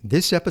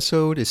This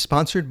episode is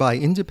sponsored by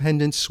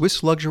independent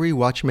Swiss luxury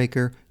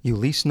watchmaker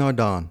Ulysse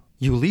Nardin.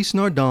 Ulysse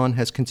Nardin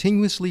has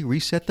continuously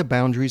reset the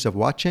boundaries of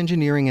watch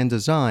engineering and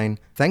design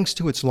thanks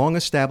to its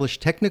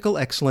long-established technical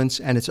excellence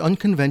and its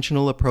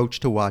unconventional approach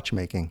to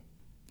watchmaking.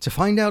 To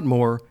find out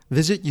more,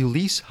 visit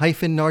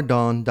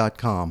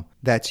ulysse-nardin.com.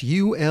 That's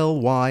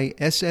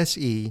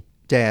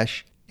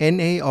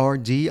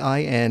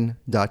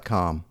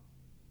ULYSSE-NARDIN.com.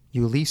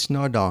 Ulysse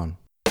Nardin.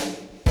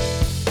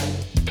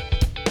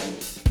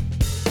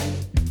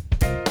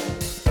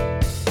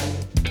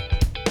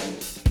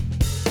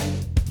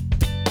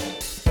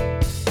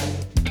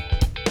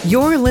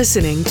 You're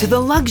listening to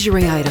The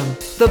Luxury Item,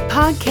 the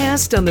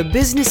podcast on the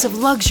business of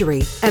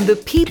luxury and the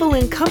people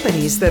and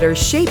companies that are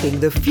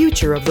shaping the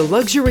future of the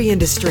luxury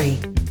industry.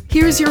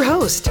 Here's your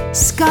host,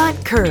 Scott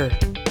Kerr.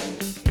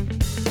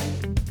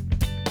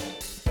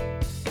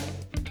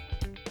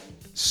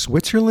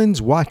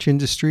 Switzerland's watch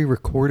industry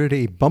recorded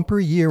a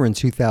bumper year in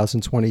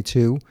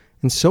 2022,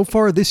 and so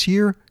far this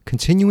year,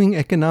 continuing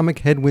economic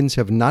headwinds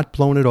have not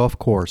blown it off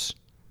course.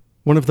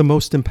 One of the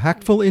most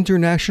impactful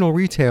international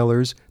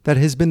retailers that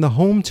has been the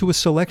home to a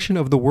selection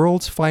of the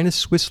world's finest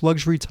Swiss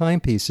luxury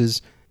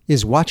timepieces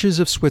is Watches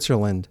of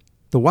Switzerland.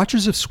 The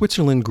Watches of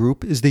Switzerland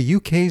Group is the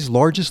UK's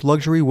largest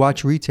luxury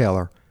watch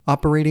retailer,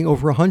 operating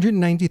over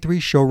 193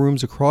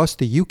 showrooms across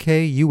the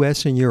UK,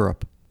 US, and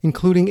Europe,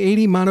 including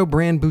 80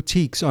 monobrand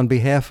boutiques on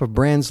behalf of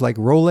brands like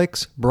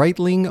Rolex,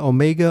 Breitling,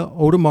 Omega,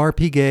 Audemars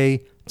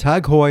Piguet,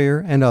 Tag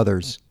Heuer, and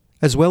others,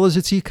 as well as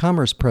its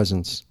e-commerce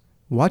presence.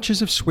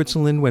 Watches of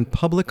Switzerland went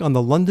public on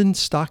the London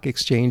Stock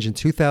Exchange in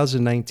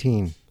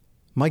 2019.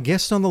 My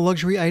guest on the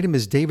luxury item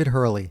is David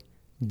Hurley,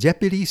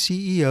 Deputy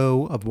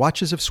CEO of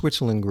Watches of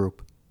Switzerland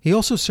Group. He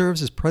also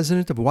serves as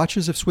President of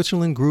Watches of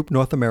Switzerland Group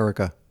North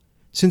America.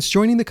 Since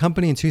joining the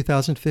company in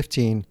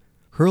 2015,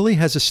 Hurley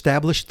has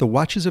established the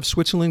Watches of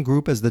Switzerland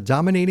Group as the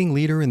dominating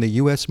leader in the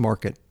U.S.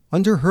 market.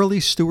 Under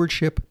Hurley's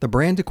stewardship, the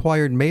brand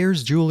acquired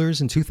Mayors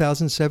Jewelers in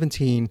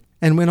 2017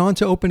 and went on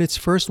to open its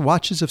first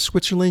Watches of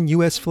Switzerland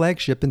U.S.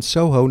 flagship in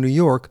Soho, New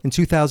York in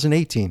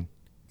 2018.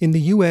 In the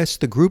U.S.,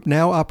 the group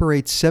now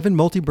operates 7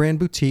 multi-brand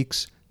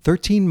boutiques,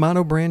 13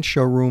 monobrand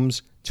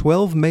showrooms,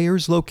 12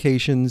 Mayors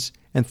locations,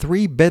 and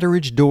 3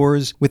 Betteridge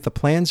doors with the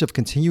plans of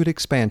continued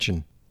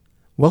expansion.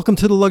 Welcome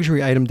to the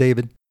luxury item,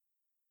 David.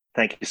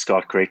 Thank you,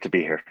 Scott. Great to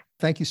be here.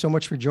 Thank you so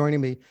much for joining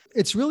me.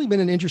 It's really been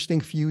an interesting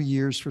few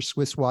years for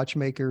Swiss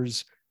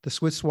watchmakers. The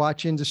Swiss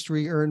watch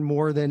industry earned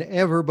more than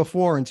ever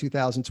before in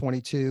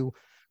 2022.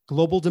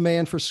 Global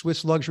demand for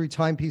Swiss luxury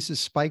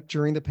timepieces spiked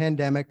during the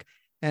pandemic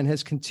and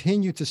has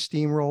continued to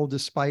steamroll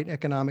despite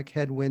economic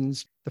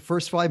headwinds. The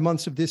first 5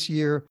 months of this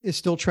year is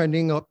still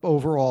trending up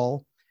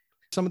overall.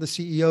 Some of the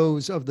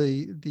CEOs of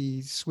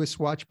the Swiss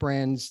watch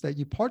brands that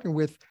you partner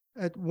with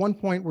at one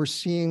point were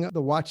seeing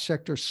the watch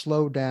sector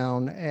slow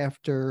down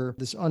after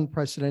this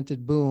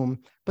unprecedented boom,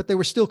 but they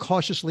were still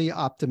cautiously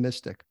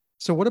optimistic.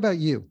 So what about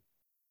you?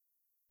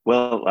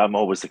 Well, I'm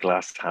always a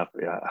glass half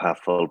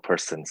full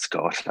person,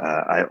 Scott.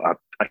 I'm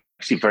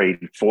actually very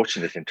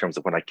fortunate in terms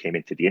of when I came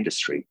into the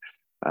industry.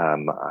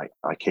 I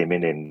came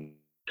in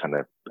kind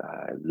of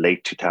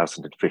late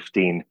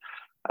 2015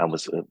 and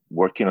was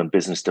working on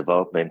business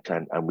development,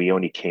 and we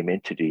only came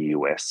into the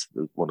US.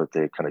 One of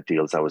the kind of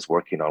deals I was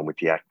working on with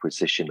the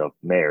acquisition of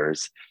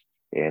Mayors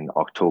in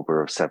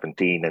October of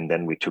 17, and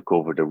then we took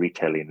over the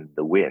retailing in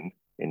the Win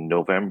in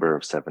November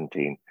of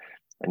 17.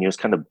 And it was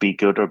kind of be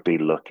good or be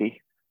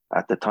lucky.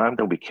 At the time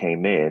that we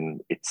came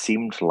in, it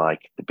seemed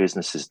like the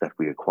businesses that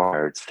we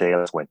acquired,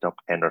 sales went up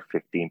 10 or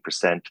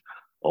 15%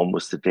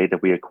 almost the day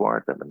that we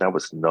acquired them. And that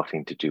was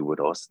nothing to do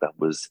with us. That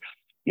was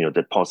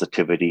the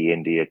positivity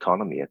in the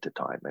economy at the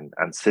time.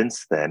 And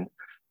since then,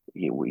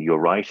 you're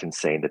right in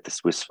saying that the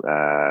Swiss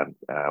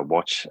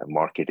watch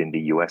market in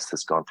the US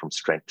has gone from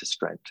strength to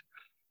strength,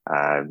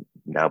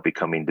 now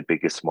becoming the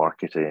biggest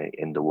market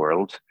in the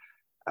world.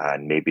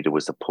 And maybe there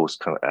was a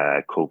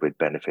post-COVID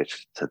benefit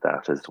to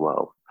that as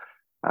well.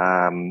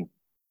 And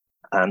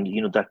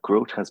that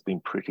growth has been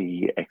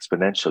pretty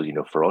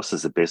exponential. For us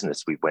as a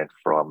business, we went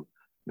from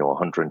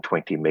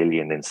 120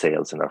 million in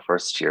sales in our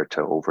first year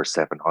to over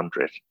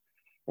 700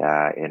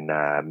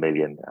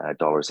 million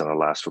dollars in our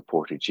last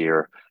reported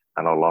year.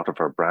 And a lot of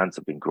our brands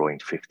have been growing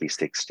 50,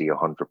 60,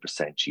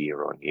 100%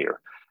 year on year.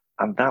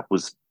 And that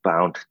was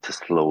bound to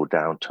slow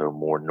down to a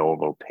more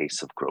normal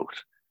pace of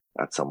growth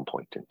at some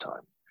point in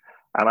time.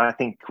 And I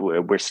think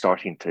we're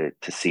starting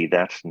to see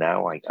that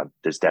now.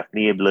 There's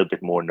definitely a little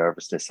bit more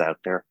nervousness out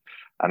there.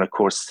 And of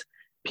course,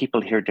 people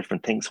hear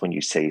different things when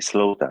you say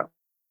slow down.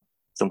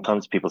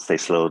 Sometimes people say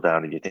slow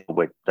down and you think,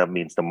 wait, that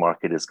means the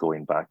market is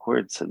going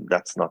backwards. And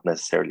that's not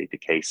necessarily the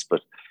case,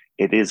 but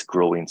it is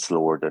growing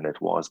slower than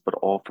it was, but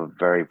off of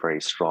very, very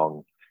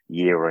strong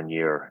year on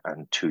year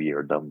and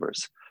 2-year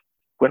numbers.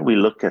 When we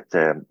look at,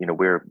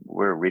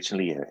 we're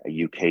originally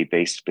a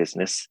UK-based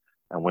business.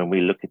 And when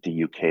we look at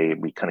the UK,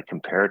 we kind of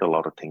compared a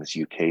lot of things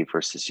UK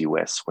versus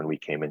US when we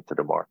came into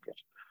the market.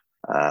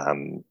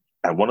 And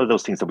one of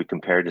those things that we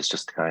compared is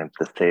just kind of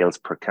the sales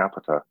per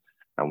capita,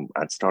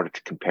 and started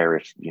to compare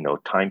it,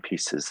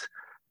 timepieces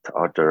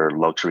other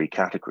luxury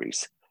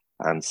categories.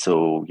 And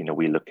so,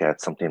 we look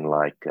at something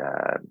like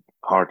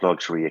hard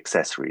luxury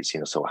accessories,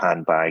 so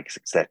handbags,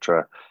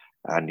 etc.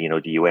 And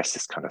the US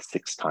is kind of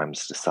 6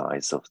 times the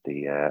size of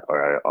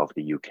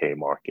the UK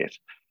market,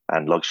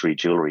 and luxury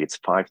jewelry it's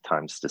 5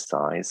 times the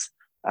size.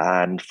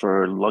 And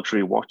for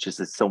luxury watches,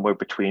 it's somewhere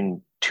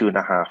between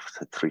 2.5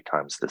 to 3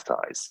 times the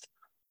size.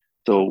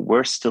 So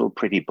we're still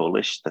pretty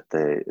bullish that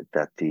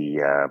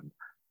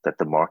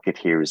the market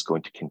here is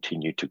going to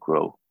continue to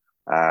grow.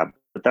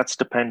 But that's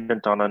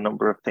dependent on a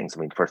number of things.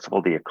 I mean, first of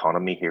all, the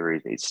economy here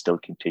it still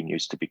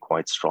continues to be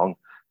quite strong,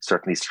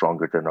 certainly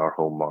stronger than our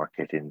home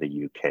market in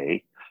the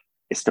UK.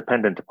 It's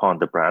dependent upon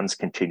the brands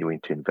continuing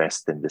to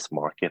invest in this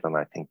market, and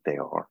I think they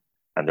are,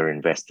 and they're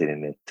invested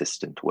in a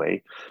distant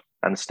way.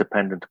 And it's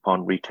dependent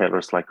upon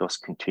retailers like us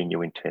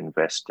continuing to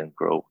invest and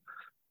grow.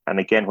 And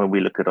again, when we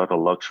look at other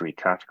luxury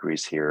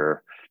categories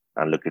here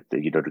and look at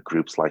the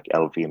groups like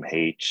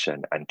LVMH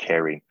and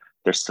Kering,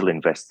 they're still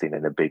investing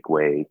in a big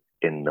way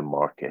in the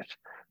market.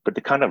 But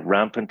the kind of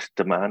rampant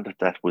demand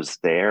that was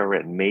there,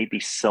 and maybe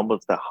some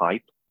of the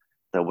hype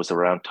that was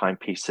around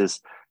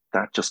timepieces,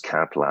 that just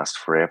can't last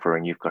forever.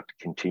 And you've got to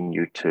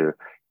continue to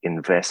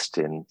invest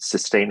in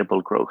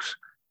sustainable growth.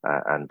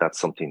 And that's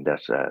something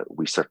that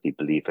we certainly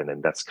believe in.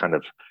 And that's kind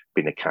of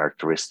been a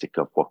characteristic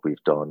of what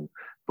we've done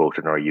both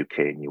in our UK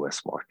and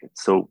US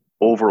markets. So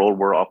overall,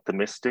 we're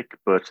optimistic.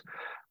 But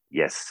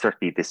yes,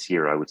 certainly this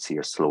year, I would see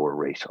a slower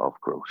rate of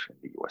growth in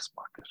the US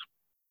market.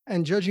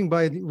 And judging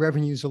by the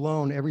revenues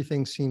alone,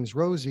 everything seems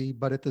rosy,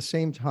 but at the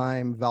same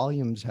time,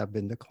 volumes have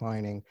been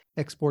declining.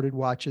 Exported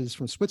watches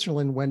from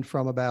Switzerland went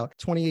from about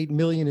 28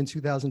 million in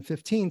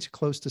 2015 to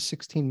close to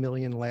 16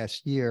 million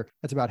last year.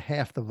 That's about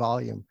half the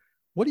volume.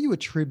 What do you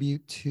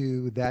attribute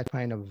to that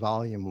kind of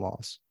volume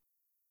loss?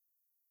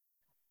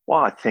 Well,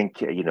 I think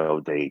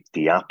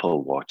the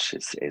Apple Watch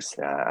is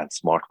and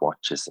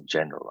smartwatches in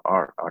general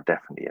are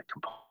definitely a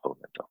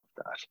component of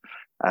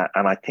that,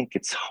 and I think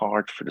it's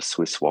hard for the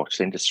Swiss watch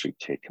industry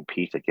to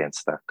compete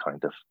against that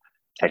kind of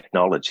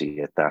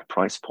technology at that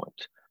price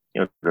point.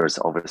 There's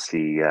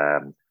obviously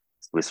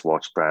Swiss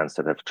watch brands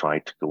that have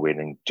tried to go in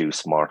and do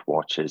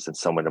smartwatches, and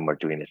some of them are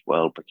doing it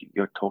well. But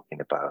you're talking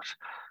about,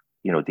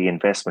 the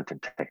investment in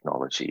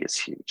technology is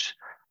huge.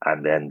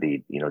 And then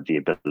the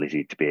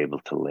ability to be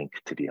able to link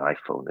to the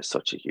iPhone is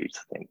such a huge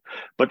thing.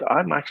 But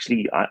I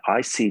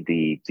see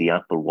the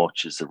Apple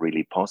Watch as a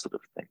really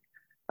positive thing,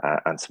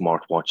 and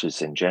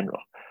smartwatches in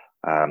general.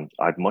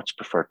 I'd much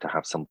prefer to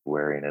have someone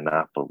wearing an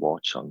Apple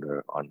Watch on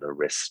their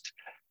wrist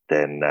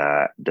than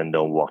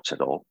no watch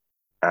at all.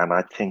 And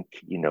I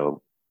think,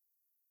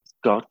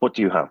 Scott, what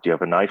do you have? Do you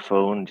have an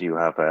iPhone? Do you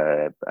have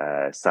a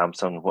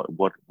Samsung?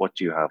 What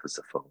do you have as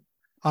a phone?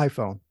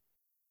 iPhone.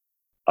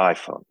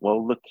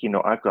 Well, look,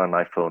 I've got an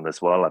iPhone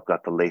as well. I've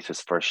got the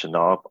latest version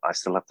of. I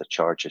still have to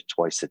charge it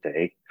twice a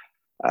day.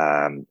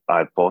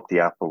 I bought the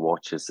Apple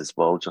Watches as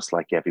well, just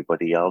like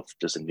everybody else.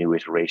 There's a new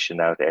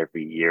iteration out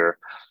every year,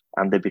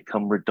 and they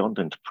become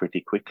redundant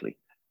pretty quickly.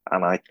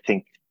 And I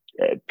think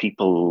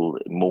people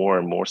more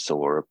and more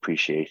so are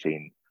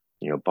appreciating,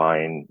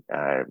 buying,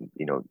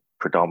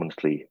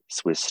 predominantly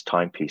Swiss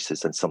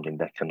timepieces and something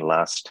that can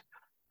last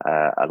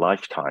a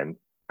lifetime.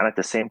 And at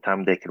the same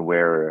time, they can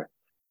wear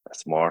a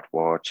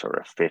smartwatch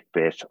or a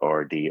Fitbit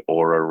or the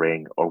Aura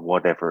Ring or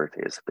whatever it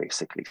is,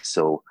 basically.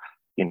 So,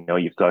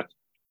 you've got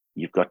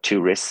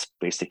two wrists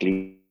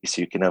basically,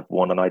 so you can have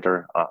one on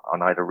either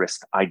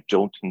wrist. I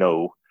don't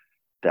know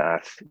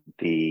that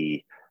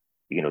the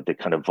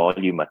kind of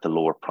volume at the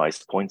lower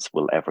price points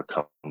will ever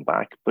come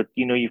back. But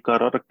you've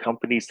got other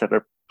companies that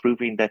are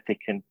proving that they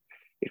can,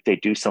 if they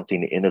do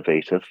something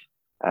innovative,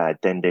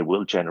 then they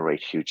will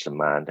generate huge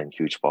demand and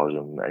huge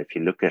volume. And if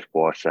you look at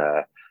what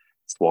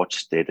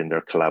Swatch did in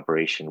their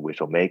collaboration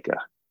with Omega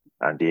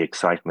and the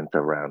excitement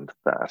around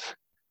that,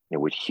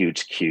 with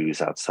huge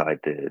queues outside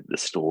the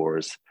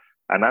stores.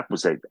 And that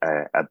was a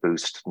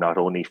boost not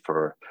only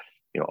for,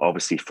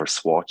 obviously for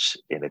Swatch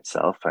in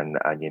itself, and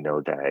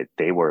that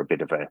they were a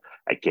bit of a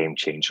game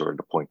changer at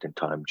a point in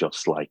time,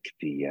 just like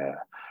the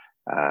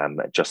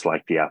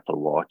Apple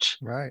Watch,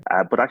 right?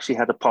 But actually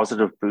had a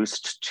positive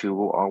boost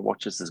to our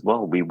watches as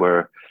well.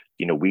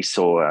 We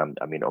saw,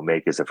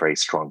 Omega is a very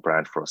strong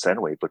brand for us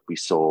anyway, but we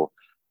saw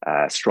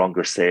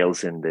stronger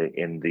sales in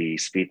the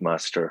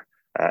Speedmaster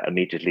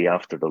immediately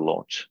after the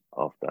launch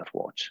of that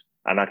watch.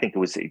 And I think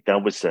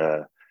that was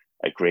a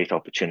great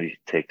opportunity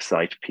to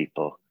excite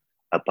people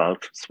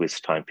about Swiss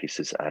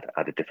timepieces at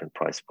a different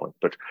price point.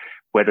 But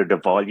whether the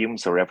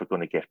volumes are ever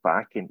going to get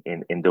back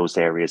in those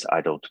areas,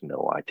 I don't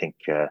know. I think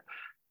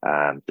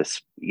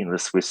the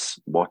Swiss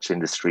watch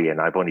industry, and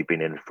I've only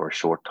been in it for a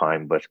short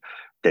time, but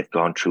they've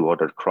gone through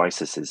other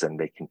crises and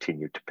they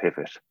continue to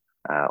pivot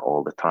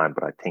all the time.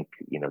 But I think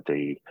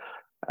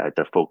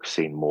they're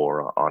focusing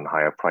more on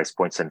higher price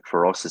points. And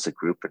for us as a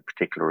group, in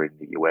particular in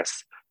the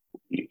US,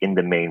 in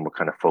the main, we're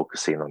kind of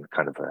focusing on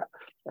kind of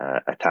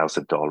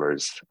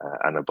 $1,000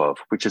 and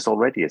above, which is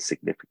already a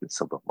significant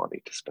sum of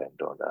money to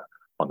spend on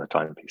a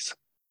timepiece.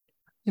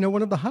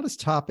 One of the hottest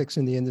topics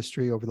in the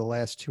industry over the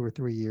last 2 or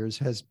 3 years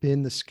has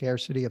been the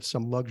scarcity of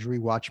some luxury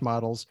watch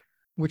models,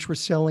 which were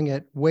selling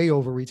at way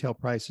over retail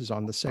prices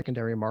on the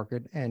secondary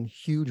market and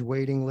huge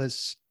waiting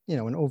lists,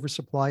 an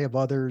oversupply of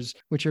others,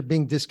 which are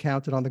being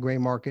discounted on the gray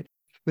market.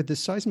 With the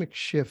seismic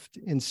shift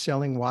in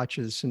selling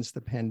watches since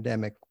the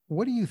pandemic,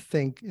 what do you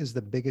think is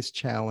the biggest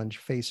challenge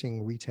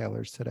facing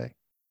retailers today?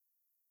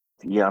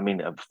 Yeah, I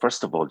mean,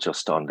 first of all,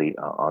 just on the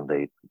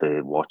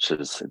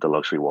watches, the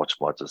luxury watch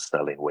models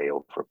selling way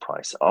over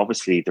price.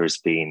 Obviously, there's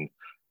been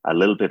a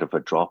little bit of a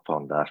drop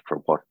on that for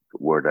what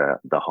were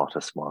the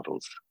hottest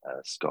models,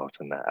 Scott,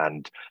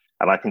 and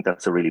I think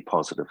that's a really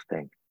positive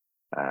thing.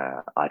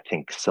 I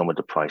think some of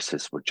the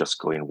prices were just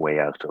going way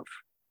out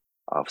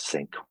of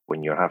sync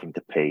when you're having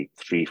to pay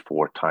 3,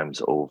 4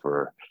 times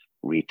over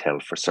retail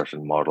for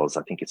certain models.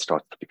 I think it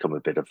starts to become a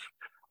bit of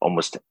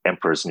almost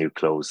emperor's new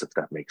clothes, if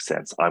that makes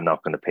sense. I'm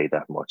not going to pay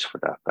that much for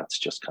that. That's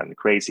just kind of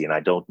crazy. And I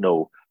don't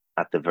know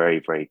at the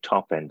very, very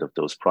top end of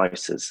those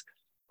prices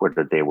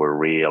whether they were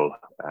real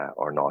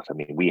or not. I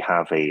mean, we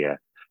have a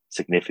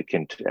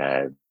significant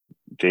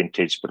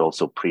vintage, but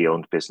also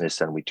pre-owned business,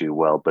 and we do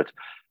well. But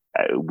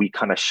we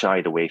kind of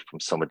shied away from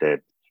some of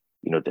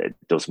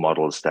those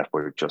models that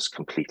were just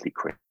completely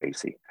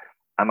crazy.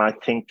 And I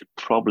think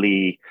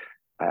probably,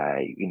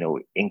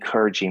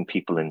 encouraging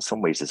people in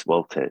some ways as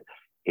well to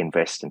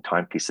invest in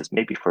timepieces,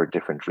 maybe for a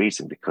different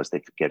reason, because they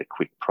could get a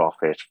quick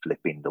profit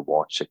flipping the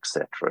watch,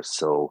 etc.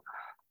 So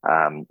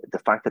the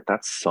fact that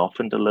that's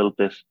softened a little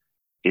bit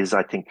is,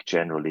 I think,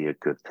 generally a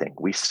good thing.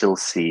 We still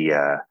see,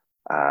 it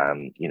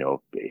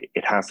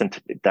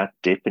hasn't, that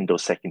dip in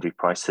those secondary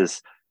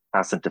prices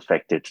hasn't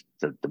affected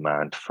the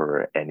demand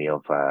for any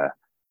of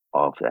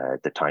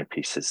the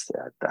timepieces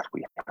that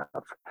we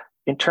have.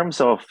 In terms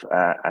of,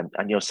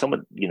 some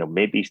of,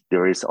 maybe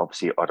there is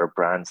obviously other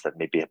brands that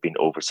maybe have been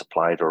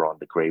oversupplied or on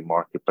the gray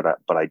market, but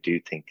I do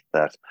think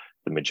that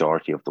the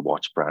majority of the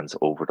watch brands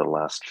over the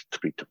last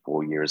 3 to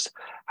 4 years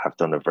have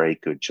done a very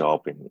good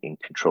job in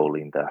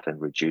controlling that and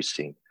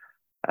reducing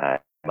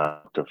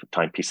amount of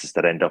timepieces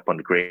that end up on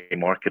the gray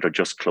market, or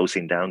just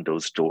closing down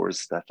those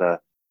doors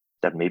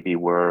that maybe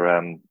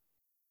were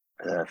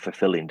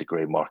fulfilling the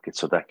gray market.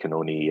 So that can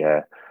only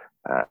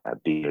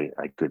be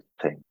a good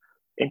thing.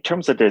 In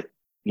terms of the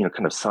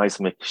kind of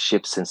seismic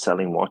shifts in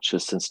selling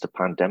watches since the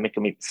pandemic,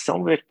 I mean,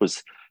 some of it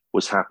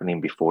was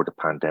happening before the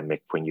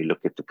pandemic. When you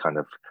look at the kind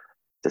of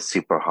the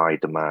super high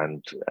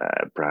demand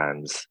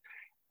brands,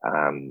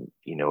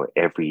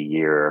 every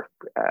year,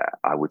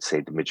 I would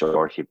say the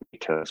majority of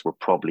retailers were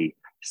probably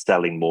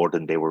selling more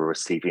than they were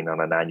receiving on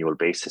an annual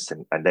basis,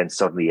 and then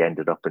suddenly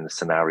ended up in a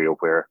scenario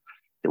where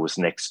there was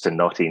next to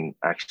nothing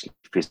actually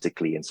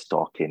physically in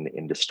stock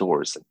in the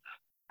stores.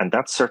 And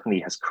that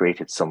certainly has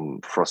created some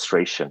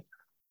frustration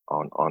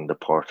on the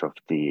part of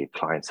the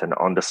clients, and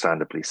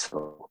understandably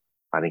so.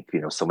 I think,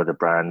 some of the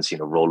brands,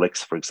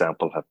 Rolex, for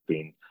example,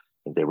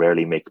 they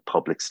rarely make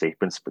public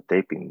statements, but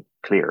they've been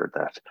clear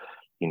that,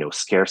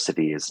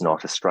 scarcity is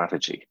not a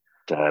strategy,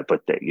 but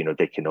that,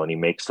 they can only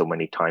make so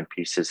many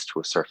timepieces to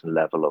a certain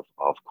level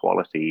of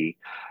quality.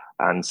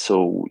 And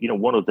so,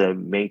 one of the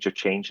major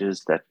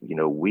changes that,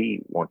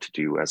 we want to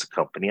do as a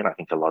company, and I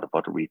think a lot of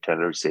other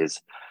retailers is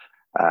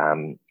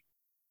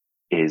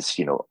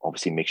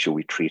obviously make sure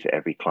we treat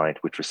every client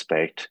with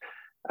respect,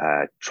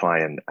 try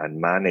and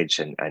manage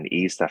and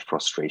ease that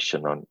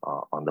frustration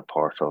on the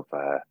part of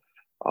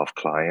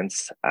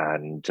clients,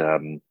 and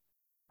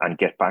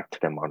get back to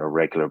them on a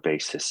regular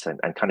basis,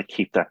 and kind of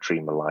keep that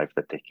dream alive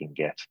that they can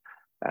get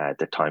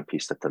the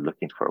timepiece that they're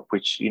looking for,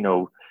 which,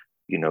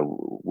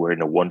 we're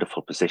in a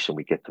wonderful position.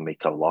 We get to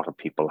make a lot of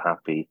people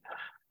happy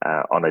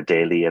on a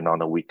daily and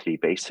on a weekly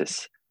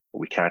basis.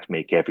 We can't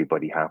make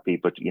everybody happy,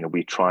 but,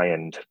 we try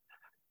and,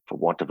 for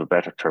want of a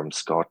better term,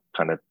 Scott,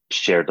 kind of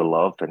share the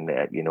love and,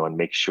 and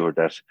make sure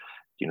that,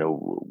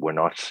 we're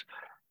not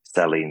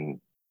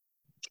selling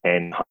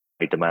 10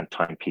 high demand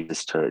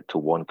timepieces to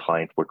one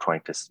client. We're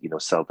trying to,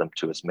 sell them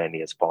to as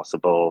many as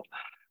possible.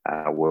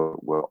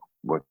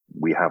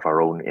 We have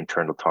our own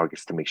internal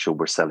targets to make sure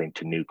we're selling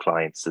to new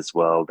clients as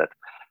well that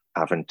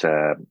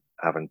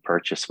haven't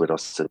purchased with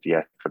us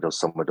yet for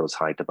some of those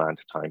high demand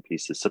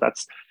timepieces. So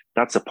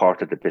that's a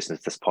part of the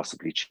business that's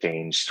possibly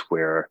changed,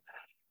 where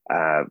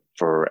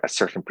for a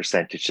certain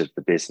percentage of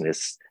the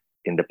business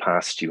in the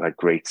past you had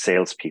great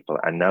salespeople,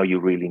 and now you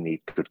really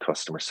need good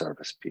customer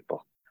service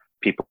people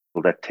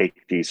that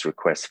take these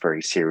requests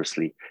very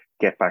seriously,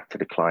 get back to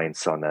the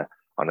clients on a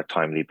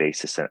timely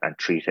basis, and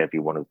treat every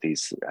one of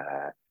these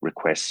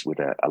requests with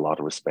a lot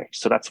of respect.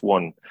 So that's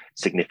one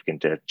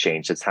significant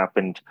change that's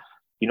happened.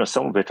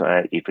 Some of it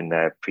even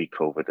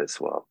pre-COVID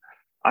as well.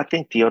 I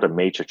think the other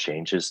major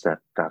changes that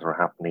are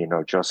happening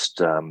are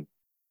just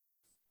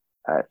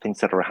things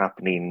that are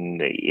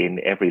happening in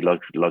every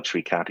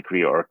luxury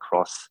category or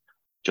across,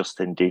 just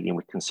in dealing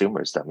with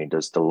consumers. I mean,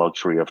 there's the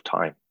luxury of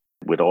time.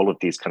 With all of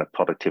these kind of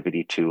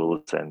productivity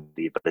tools and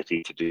the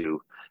ability to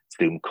do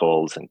Zoom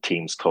calls and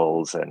Teams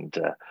calls, and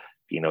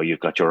you've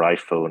got your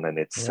iPhone, and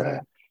it's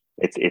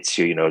It's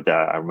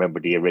I remember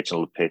the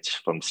original pitch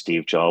from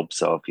Steve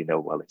Jobs of,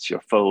 well, it's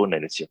your phone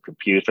and it's your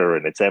computer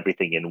and it's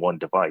everything in one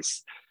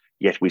device.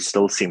 Yet we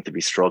still seem to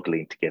be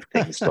struggling to get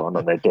things done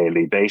on a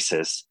daily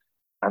basis.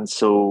 And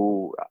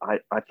so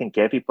I think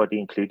everybody,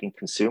 including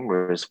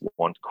consumers,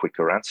 want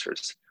quicker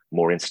answers,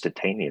 more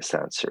instantaneous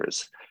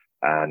answers.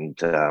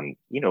 And, a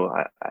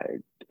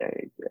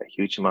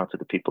huge amount of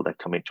the people that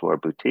come into our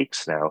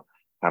boutiques now,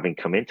 having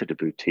come into the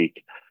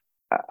boutique,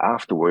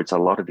 afterwards, a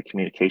lot of the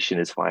communication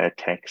is via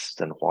text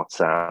and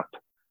WhatsApp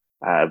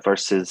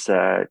versus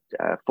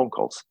phone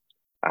calls.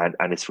 And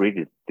it's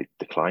really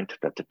the client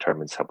that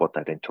determines what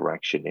that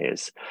interaction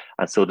is.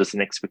 And so there's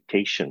an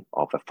expectation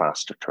of a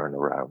faster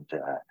turnaround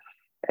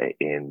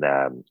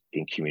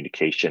in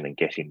communication and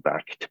getting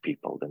back to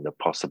people than there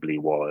possibly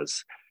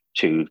was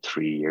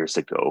 2-3 years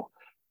ago.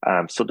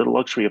 So the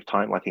luxury of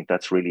time, I think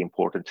that's really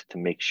important to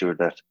make sure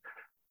that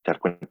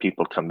when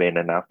people come in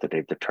and after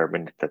they've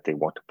determined that they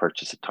want to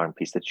purchase a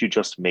timepiece, that you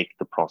just make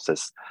the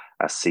process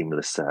as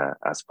seamless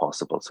as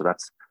possible. So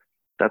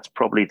that's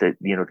probably the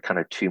kind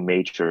of two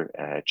major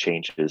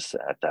changes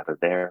that are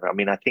there. I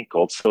mean, I think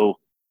also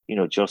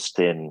just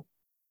in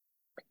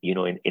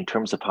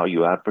terms of how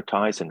you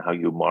advertise and how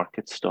you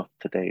market stuff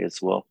today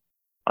as well,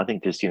 I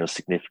think there's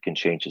significant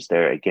changes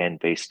there, again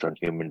based on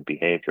human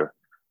behavior.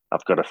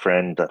 I've got a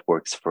friend that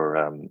works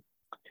for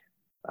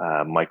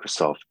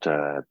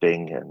Microsoft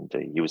Bing, and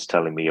he was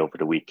telling me over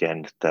the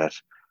weekend that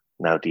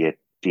now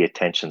the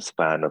attention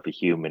span of a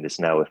human is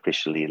now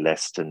officially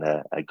less than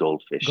a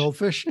goldfish.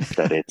 Goldfish?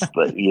 That it's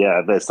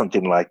there's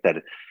something like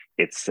that.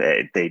 It's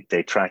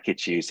they track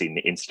it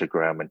using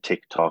Instagram and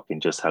TikTok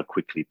and just how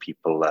quickly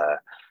people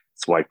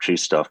swipe through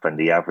stuff, and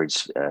the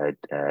average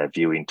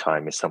viewing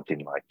time is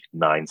something like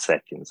 9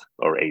 seconds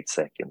or 8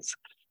 seconds.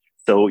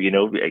 So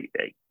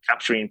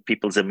capturing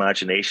people's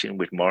imagination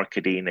with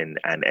marketing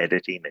and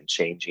editing and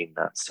changing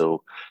that.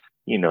 So,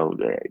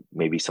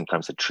 maybe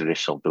sometimes the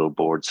traditional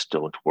billboards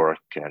don't work.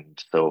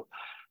 And so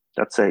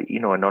that's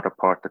another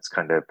part that's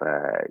kind of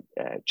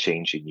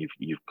changing.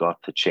 You've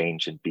got to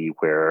change and be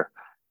where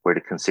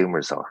the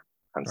consumers are.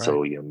 And right.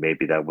 So,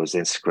 maybe that was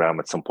Instagram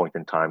at some point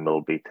in time.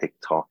 It'll be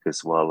TikTok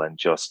as well. And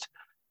just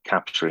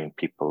capturing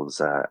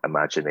people's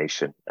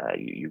imagination.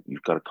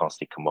 You've got to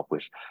constantly come up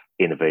with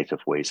innovative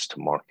ways to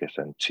market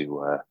and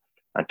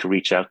to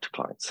reach out to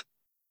clients.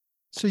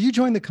 So you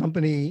joined the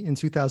company in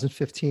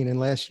 2015, and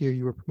last year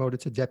you were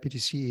promoted to Deputy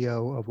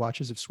CEO of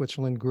Watches of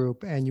Switzerland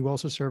Group, and you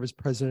also serve as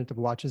President of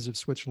Watches of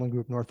Switzerland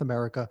Group North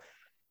America.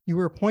 You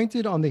were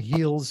appointed on the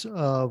heels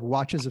of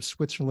Watches of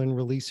Switzerland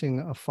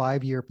releasing a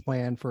 5-year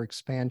plan for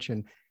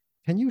expansion.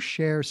 Can you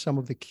share some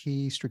of the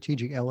key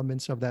strategic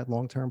elements of that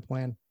long-term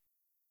plan?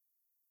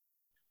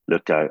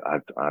 Look,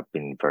 I've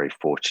been very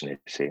fortunate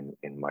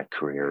in my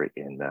career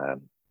in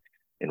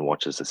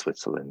Watches of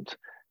Switzerland.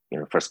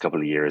 First couple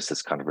of years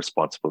is kind of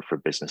responsible for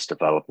business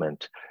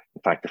development.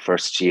 In fact, the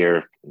first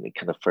year,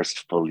 kind of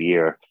first full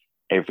year,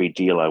 every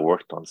deal I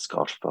worked on,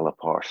 Scott, fell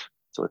apart.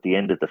 So at the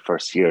end of the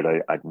first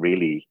year, I'd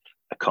really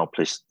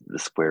accomplished the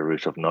square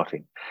root of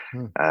nothing.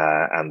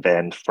 And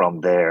then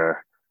from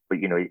there, but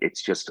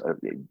it's just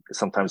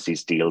sometimes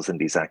these deals and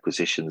these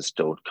acquisitions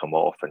don't come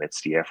off, and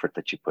it's the effort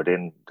that you put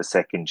in. The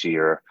second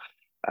year,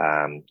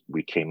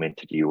 we came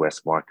into the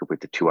US market with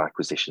the 2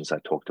 acquisitions I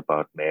talked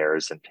about,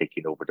 Mayors and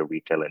taking over the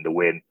retail in the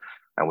Wynn.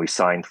 And we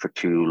signed for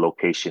 2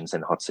 locations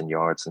in Hudson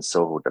Yards and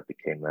Soho that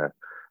became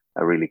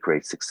a really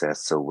great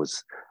success. So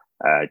was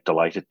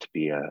delighted to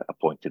be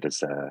appointed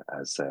as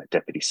a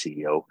deputy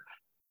CEO.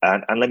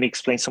 And let me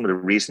explain some of the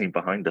reasoning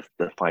behind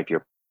the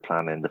 5-year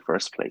plan in the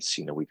first place.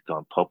 We'd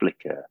gone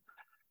public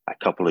a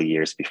couple of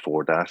years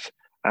before that.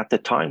 At the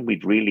time,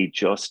 we'd really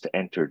just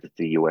entered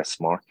the US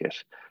market.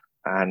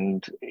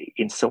 And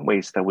in some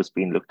ways, that was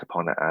being looked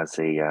upon as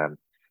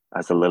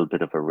a little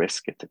bit of a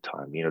risk at the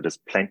time. There's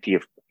plenty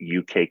of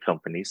UK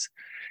companies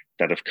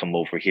that have come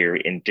over here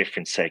in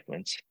different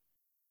segments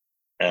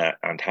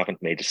and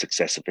haven't made a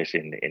success of it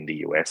in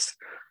the US.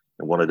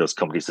 And one of those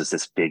companies is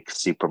this big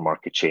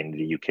supermarket chain in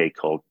the UK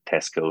called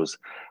Tesco's,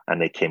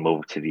 and they came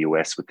over to the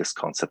US with this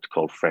concept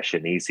called Fresh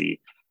and Easy.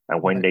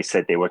 And when they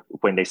said they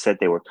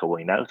were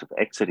going out of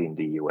exiting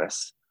the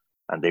US,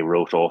 and they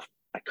wrote off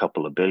a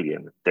couple of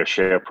billion, their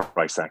share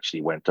price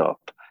actually went up.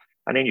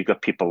 And then you've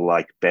got people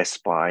like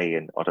Best Buy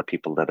and other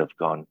people that have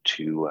gone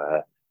to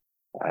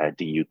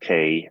the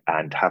UK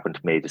and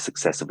haven't made a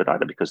success of it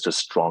either, because they're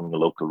strong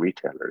local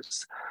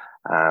retailers.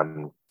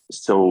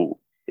 So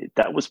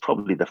that was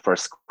probably the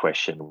first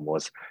question,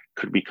 was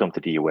could we come to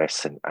the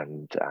US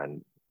and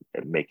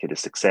make it a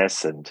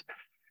success? And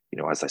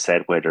as I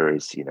said, whether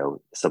it's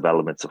some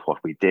elements of what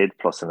we did,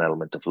 plus an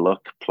element of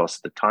luck, plus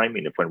the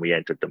timing of when we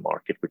entered the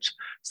market, which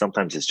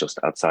sometimes is just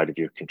outside of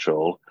your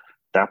control,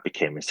 that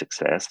became a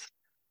success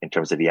in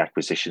terms of the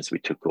acquisitions we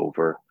took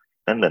over.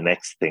 Then the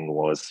next thing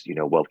was,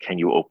 well, can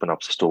you open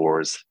up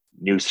stores,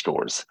 new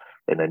stores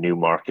in a new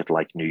market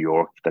like New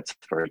York that's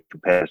very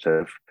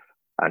competitive,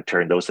 and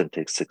turn those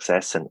into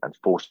success? And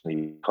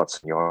fortunately,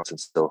 Hudson Yards and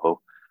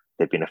Soho,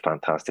 they've been a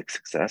fantastic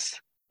success.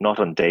 Not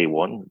on day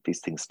one, these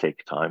things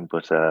take time,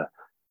 but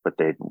but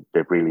they've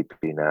really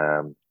been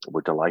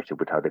we're delighted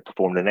with how they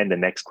performed. And then the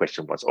next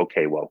question was,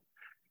 okay, well,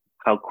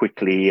 how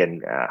quickly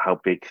and how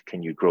big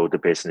can you grow the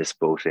business,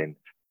 both in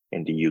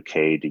the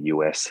UK, the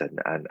US, and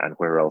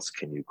where else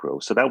can you grow?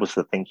 So that was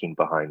the thinking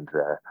behind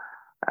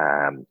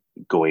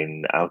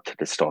going out to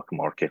the stock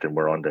market, and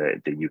we're on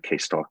the UK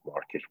stock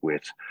market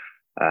with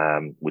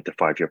the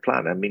 5-year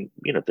plan. I mean,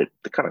 the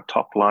kind of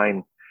top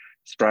line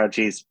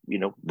strategy is,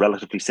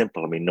 relatively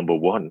simple. I mean, number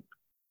one,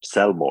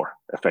 sell more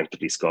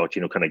effectively, Scott,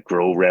 kind of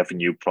grow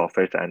revenue,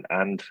 profit,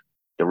 and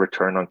the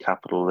return on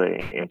capital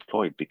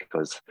employed,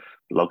 because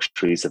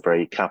luxury is a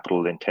very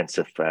capital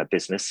intensive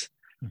business.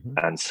 Mm-hmm.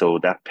 And so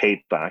that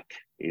paid back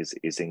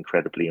is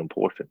incredibly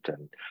important,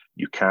 and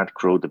you can't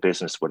grow the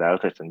business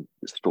without it, and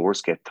the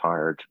stores get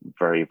tired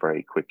very,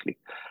 very quickly.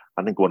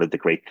 I think one of the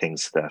great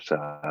things that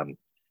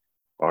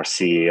our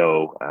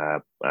CEO,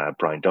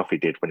 Brian Duffy,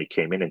 did when he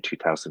came in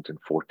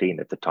 2014,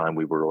 at the time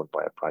we were owned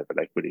by a private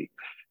equity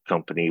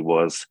company,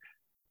 was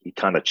he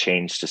kind of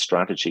changed the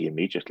strategy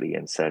immediately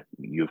and said,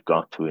 you've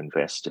got to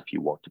invest if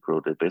you want to grow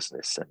the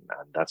business. And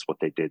that's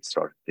what they did,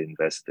 started to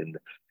invest in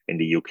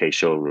the UK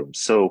showrooms.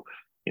 So,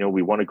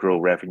 we want to grow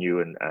revenue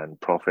and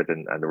profit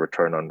and the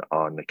return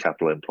on the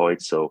capital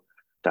employed. So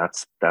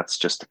that's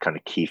just the kind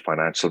of key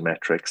financial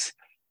metrics.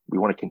 We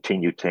want to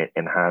continue to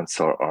enhance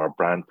our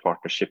brand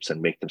partnerships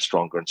and make them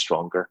stronger and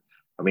stronger.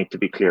 I mean, to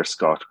be clear,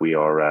 Scott, we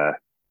are,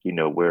 we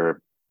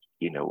are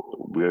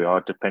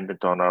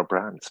dependent on our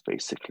brands,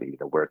 basically.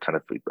 We're kind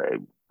of,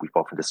 we've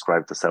often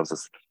described ourselves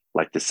as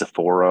like the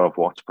Sephora of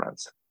watch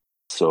brands.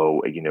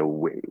 So,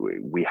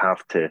 we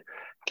have to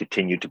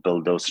continue to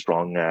build those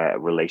strong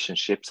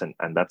relationships, and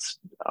that's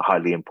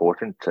highly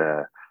important.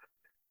 The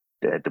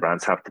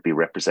brands have to be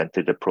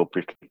represented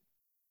appropriately.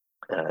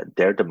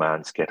 Their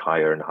demands get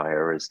higher and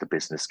higher as the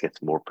business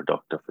gets more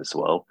productive as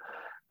well,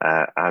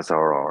 as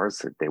are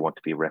ours. They want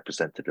to be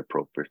represented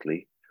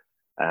appropriately.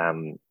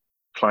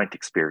 Client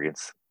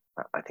experience,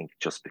 I think,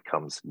 just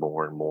becomes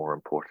more and more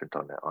important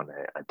on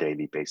a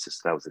daily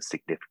basis. That was a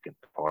significant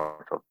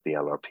part of the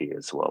LRP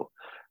as well.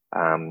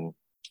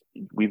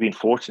 We've been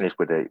fortunate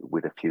with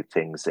a few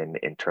things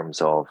in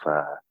terms of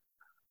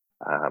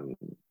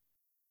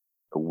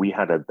we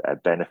had a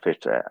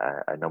benefit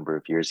a number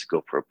of years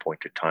ago for a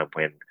point of time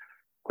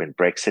when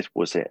Brexit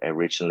was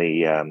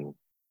originally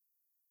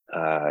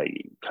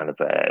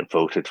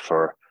voted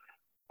for.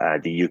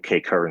 The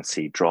UK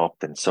currency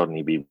dropped, and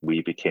suddenly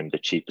we became the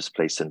cheapest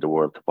place in the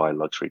world to buy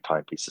luxury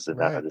timepieces, and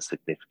that had a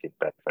significant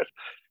benefit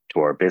to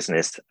our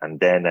business. And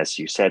then, as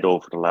you said,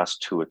 over the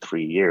last 2 or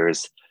 3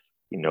 years,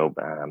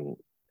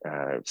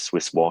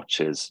 Swiss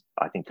watches,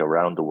 I think,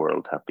 around the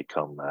world have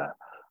become,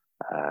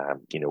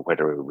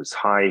 whether it was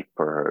hype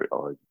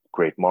or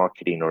great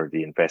marketing or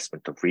the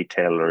investment of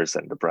retailers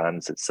and the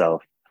brands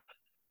itself,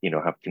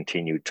 have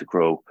continued to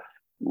grow.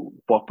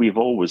 What we've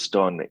always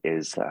done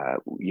is,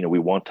 we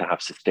want to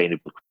have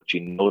sustainable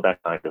growth.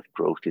 That kind of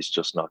growth is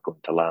just not going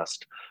to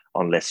last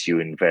unless you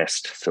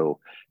invest. So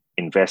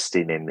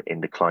investing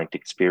in the client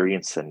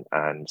experience.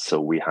 And so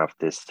we have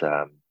this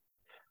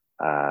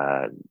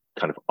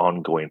kind of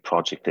ongoing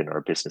project in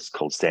our business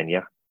called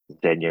Xenia.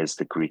 Xenia is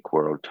the Greek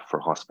word for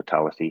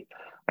hospitality.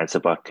 And it's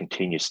about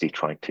continuously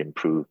trying to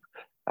improve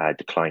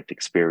the client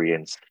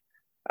experience,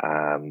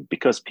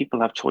 because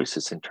people have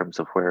choices in terms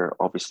of where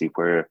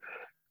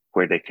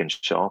they can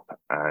shop,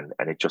 and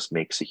it just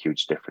makes a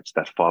huge difference.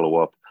 That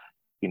follow-up,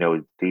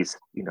 as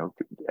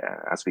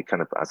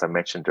I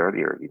mentioned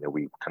earlier,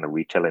 we kind of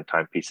retail in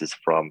timepieces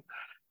from,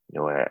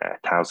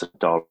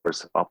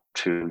 $1,000 up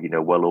to,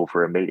 well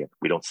over $1 million.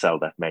 We don't sell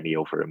that many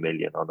over $1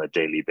 million on a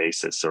daily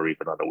basis or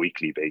even on a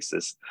weekly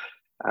basis.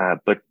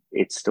 But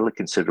it's still a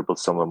considerable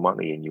sum of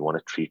money, and you want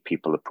to treat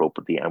people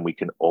appropriately, and we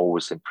can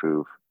always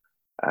improve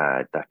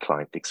that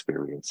client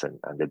experience and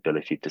the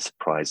ability to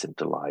surprise and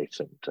delight.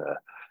 And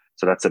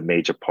so that's a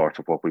major part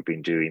of what we've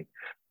been doing.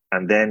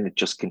 And then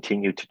just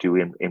continue to do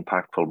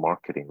impactful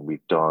marketing.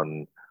 We've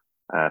done,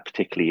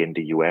 particularly in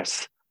the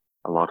US,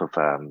 a lot of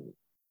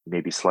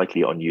maybe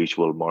slightly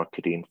unusual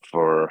marketing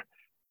for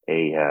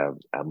a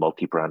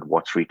multi-brand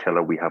watch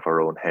retailer. We have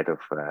our own head of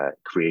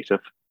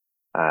creative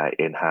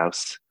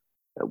in-house.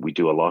 We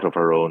do a lot of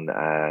our own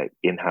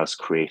in-house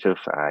creative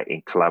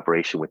in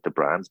collaboration with the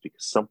brands,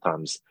 because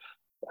sometimes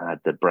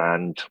the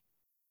brand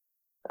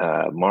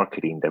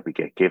marketing that we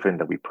get given,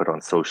 that we put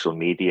on social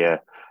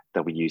media,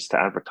 that we use to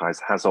advertise,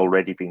 has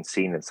already been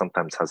seen and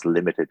sometimes has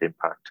limited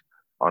impact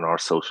on our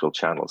social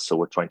channels. So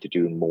we're trying to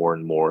do more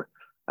and more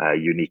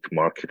unique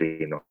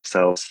marketing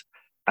ourselves.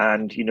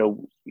 And,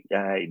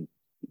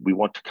 we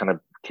want to kind of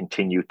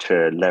continue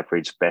to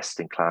leverage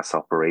best-in-class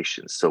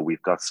operations. So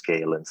we've got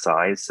scale and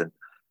size, and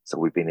so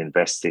we've been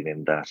investing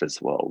in that as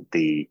well.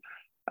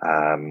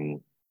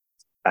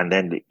 And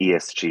then the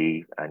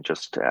ESG and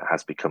just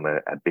has become a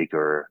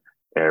bigger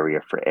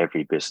area for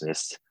every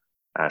business,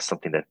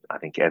 something that I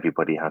think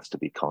everybody has to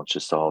be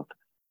conscious of.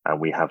 And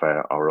we have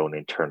our own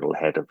internal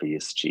head of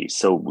ESG.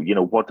 So,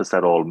 what does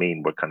that all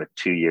mean? We're kind of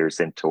 2 years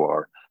into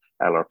our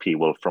LRP.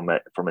 Well, from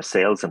a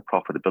sales and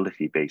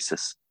profitability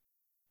basis,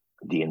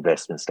 the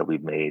investments that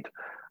we've made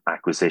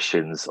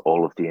acquisitions,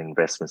 all of the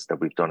investments that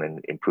we've done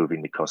in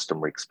improving the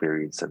customer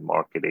experience and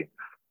marketing.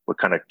 We're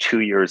kind of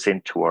 2 years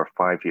into our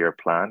 5-year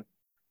plan.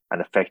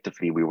 And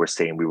effectively, we were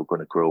saying we were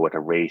going to grow at a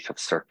rate of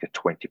circa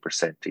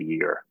 20% a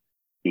year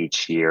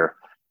each year.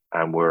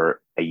 And we're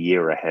a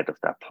year ahead of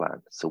that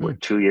plan. So we're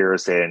 2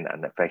 years in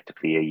and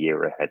effectively a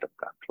year ahead of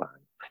that plan.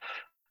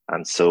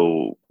 And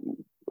so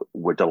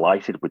we're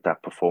delighted with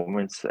that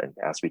performance. And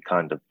as we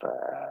kind of,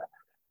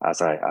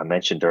 as I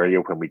mentioned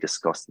earlier, when we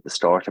discussed at the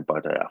start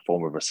about a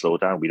form of a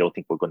slowdown, we don't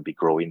think we're going to be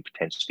growing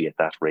potentially at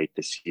that rate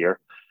this year,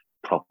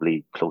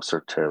 probably closer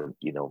to,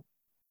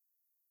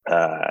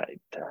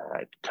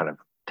 kind of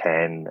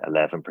 10,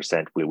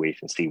 11%. We'll wait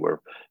and see. We're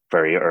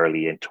very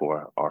early into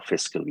our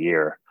fiscal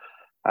year.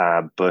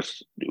 But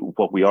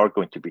what we are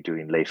going to be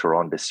doing later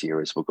on this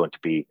year is we're going to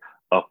be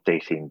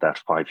updating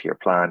that 5-year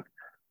plan.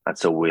 And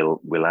so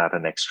we'll add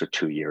an extra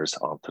 2 years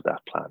onto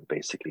that plan,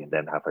 basically, and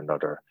then have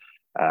another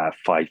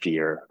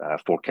 5-year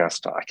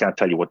forecast. I can't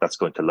tell you what that's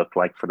going to look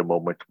like for the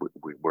moment.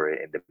 We're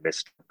in the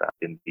midst of that.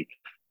 In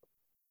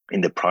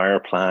the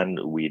prior plan,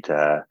 we'd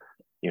kind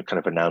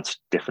of announced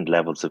different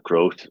levels of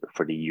growth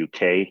for the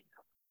UK,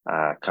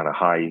 kind of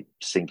high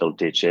single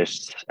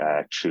digits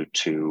through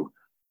to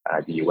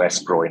the US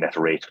growing at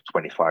a rate of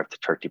 25 to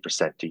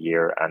 30% a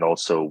year. And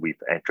also we've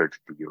entered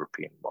the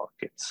European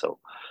market. So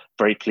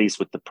very pleased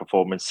with the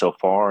performance so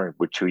far.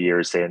 We're 2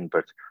 years in,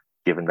 but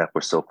given that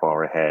we're so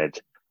far ahead,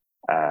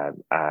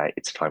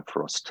 it's time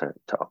for us to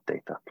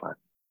update that plan.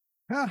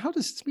 How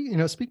does,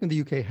 speaking of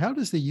the UK, how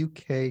does the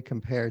UK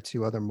compare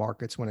to other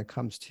markets when it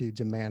comes to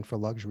demand for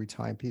luxury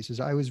timepieces?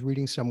 I was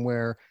reading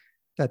somewhere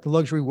that the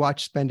luxury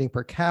watch spending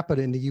per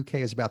capita in the UK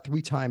is about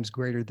 3 times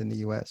greater than the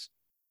US.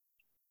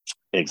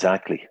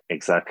 Exactly.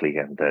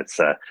 And that's,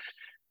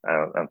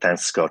 and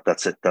thanks, Scott.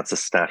 That's a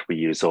stat we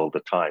use all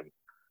the time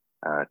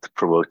to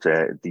promote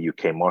the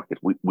UK market.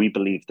 We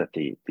believe that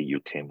the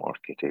UK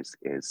market is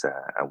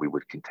and we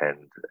would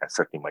contend,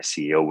 certainly my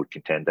CEO would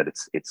contend, that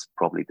it's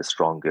probably the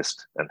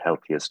strongest and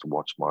healthiest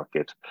watch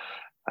market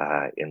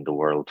in the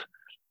world.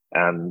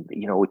 And,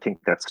 we think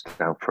that's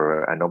down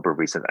for a number of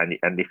reasons.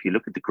 And if you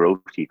look at the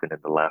growth even in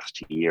the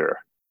last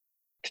year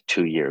to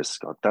 2 years,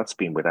 Scott, that's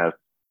been without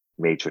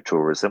major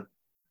tourism.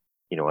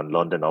 And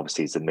London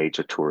obviously is a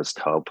major tourist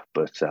hub,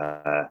 but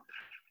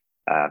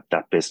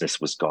that business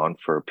was gone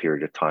for a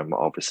period of time,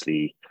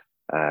 obviously,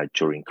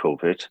 during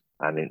COVID,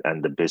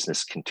 and the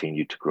business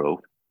continued to grow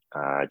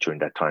during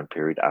that time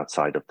period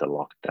outside of the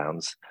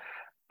lockdowns.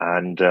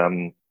 And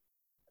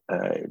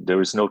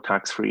there is no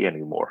tax-free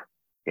anymore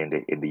in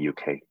the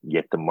UK,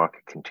 yet the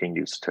market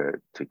continues to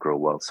grow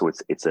well. So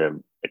it's a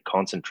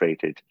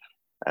concentrated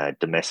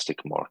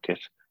domestic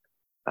market.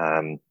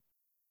 And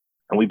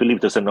we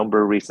believe there's a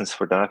number of reasons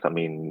for that. I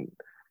mean,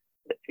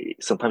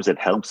 sometimes it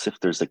helps if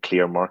there's a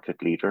clear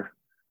market leader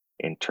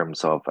in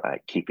terms of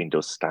keeping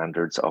those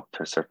standards up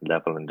to a certain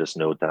level. And there's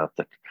no doubt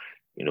that,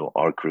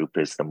 our group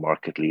is the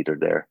market leader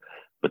there.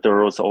 But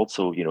there is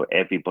also,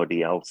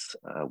 everybody else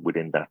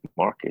within that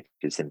market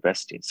is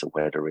investing. So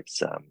whether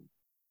it's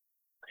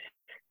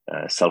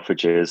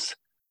Selfridges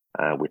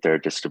with their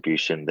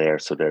distribution there.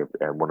 So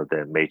they're one of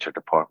the major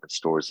department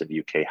stores in the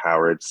UK,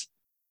 Harrods,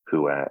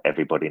 who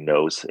everybody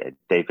knows,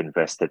 they've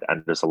invested,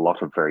 and there's a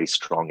lot of very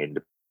strong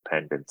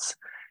independents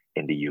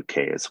in the UK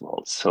as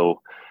well.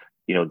 So,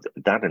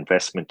 that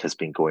investment has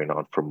been going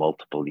on for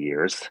multiple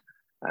years,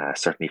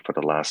 certainly for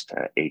the last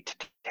 8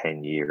 to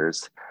 10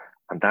 years,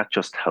 and that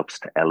just helps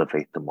to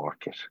elevate the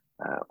market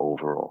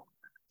overall.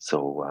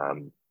 So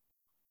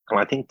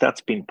I think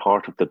that's been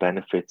part of the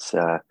benefits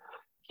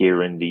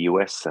here in the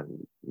US,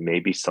 and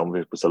maybe some of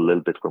it was a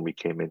little bit when we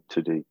came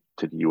into the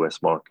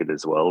US market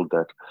as well,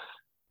 that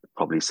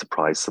probably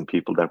surprised some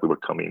people that we were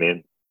coming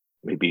in.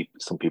 Maybe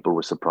some people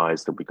were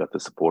surprised that we got the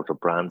support of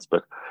brands,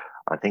 but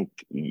I think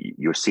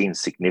you're seeing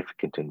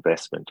significant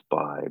investment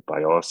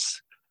by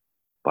us,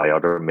 by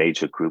other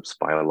major groups,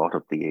 by a lot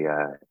of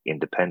the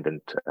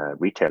independent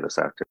retailers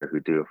out there who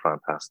do a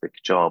fantastic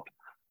job.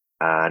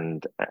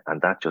 And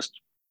that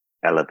just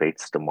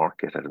elevates the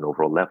market at an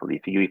overall level.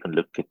 If you even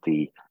look at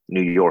the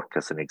New York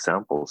as an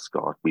example,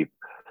 Scott, we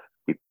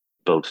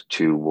built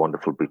 2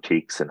 wonderful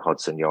boutiques in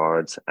Hudson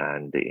Yards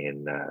and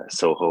in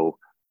Soho.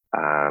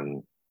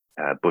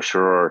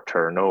 Boucherer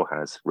Turno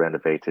has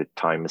renovated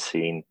Time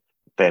Machine.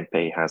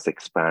 Bempe has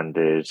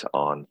expanded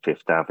on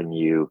Fifth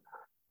Avenue.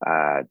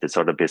 There's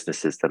other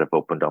businesses that have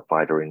opened up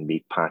either in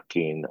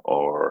meatpacking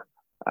or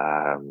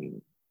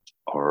the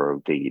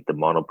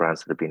mono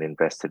brands that have been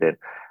invested in.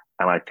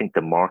 And I think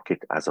the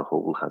market as a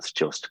whole has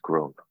just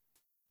grown.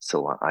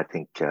 So I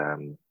think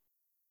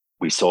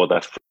we saw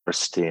that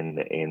first in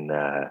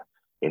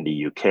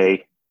the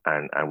UK,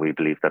 and we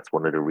believe that's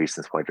one of the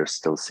reasons why there's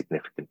still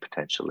significant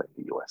potential in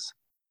the US.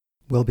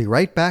 We'll be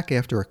right back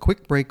after a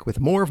quick break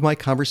with more of my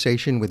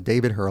conversation with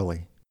David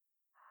Hurley.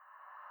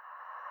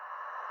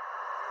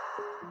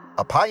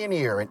 A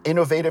pioneer in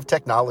innovative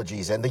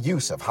technologies and the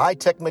use of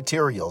high-tech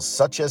materials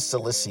such as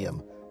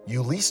silicium,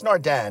 Ulysse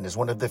Nardin is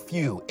one of the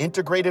few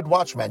integrated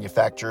watch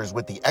manufacturers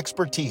with the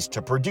expertise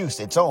to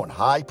produce its own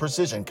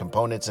high-precision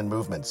components and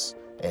movements.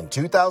 In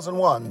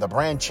 2001, the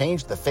brand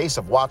changed the face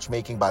of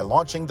watchmaking by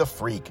launching the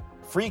Freak.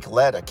 Freak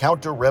led a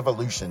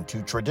counter-revolution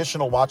to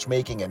traditional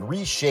watchmaking and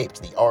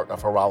reshaped the art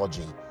of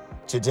horology.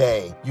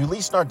 Today,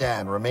 Ulysse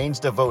Nardin remains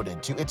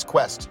devoted to its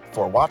quest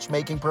for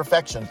watchmaking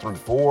perfection through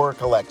 4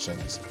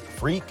 collections: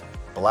 Freak,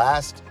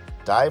 Blast,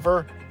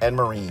 Diver, and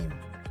Marine.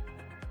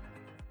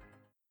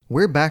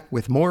 We're back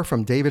with more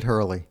from David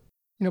Hurley.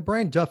 You know,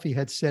 Brian Duffy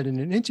had said in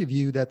an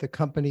interview that the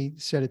company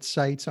set its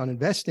sights on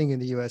investing in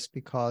the U.S.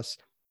 because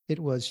it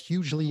was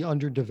hugely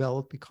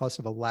underdeveloped because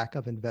of a lack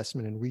of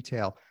investment in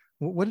retail.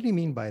 What did he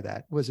mean by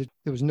that? Was it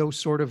there was no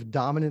sort of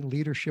dominant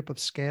leadership of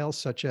scale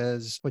such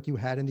as what you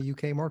had in the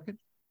UK market?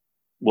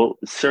 Well,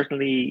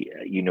 certainly,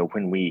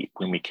 when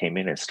we came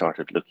in and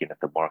started looking at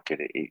the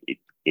market,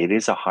 it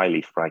is a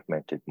highly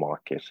fragmented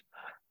market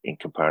in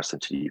comparison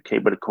to the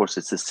UK, but of course,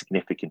 it's a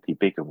significantly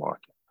bigger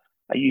market.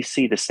 You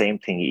see the same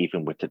thing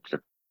even with the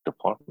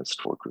department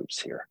store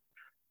groups here.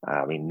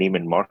 I mean,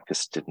 Neiman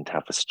Marcus didn't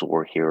have a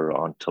store here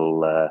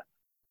until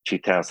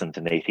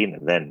 2018,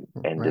 and then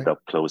ended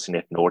up closing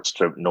it.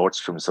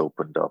 Nordstrom's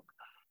opened up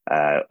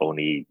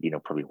only,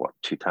 probably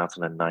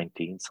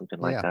 2019, something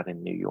like that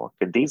in New York.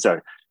 And these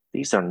are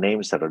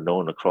names that are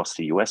known across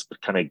the US, but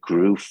kind of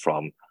grew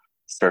from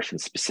certain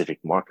specific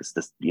markets.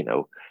 This,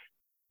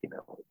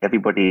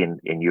 everybody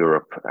in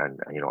Europe,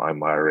 and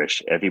I'm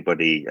Irish.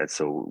 Everybody, and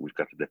so we've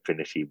got an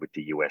affinity with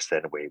the US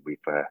anyway.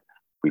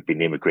 We've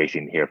been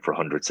immigrating here for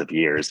hundreds of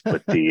years,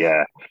 but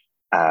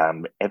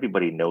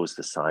everybody knows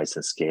the size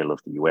and scale of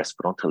the US,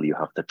 but until you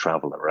have to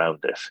travel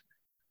around it,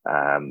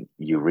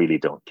 you really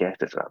don't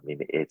get it. I mean,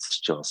 it's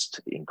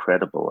just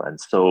incredible.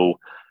 And so,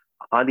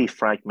 highly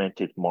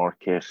fragmented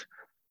market,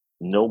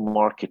 no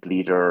market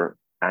leader,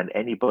 and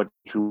anybody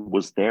who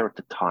was there at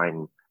the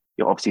time,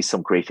 obviously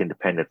some great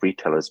independent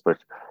retailers, but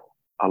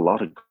a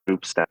lot of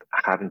groups that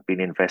hadn't been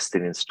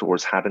invested in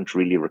stores, hadn't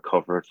really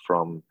recovered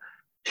from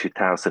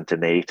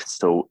 2008.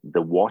 So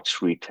the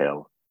watch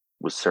retail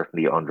was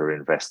certainly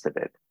underinvested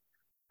in.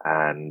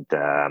 And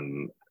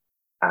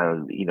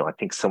I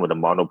think some of the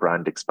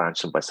monobrand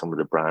expansion by some of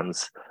the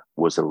brands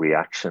was a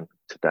reaction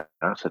to that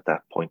at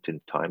that point in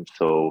time.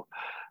 So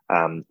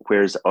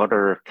whereas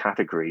other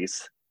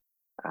categories,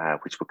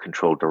 which were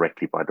controlled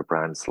directly by the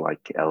brands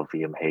like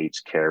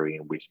LVMH,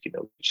 carrying which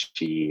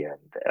G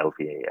and LV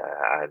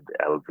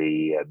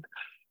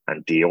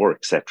and Dior,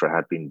 etc.,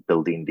 had been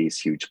building these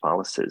huge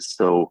palaces.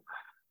 So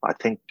I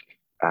think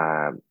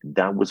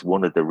that was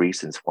one of the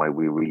reasons why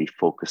we really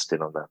focused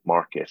in on that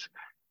market.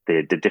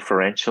 The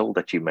differential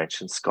that you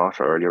mentioned, Scott,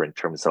 earlier in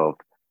terms of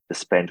the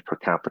spend per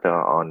capita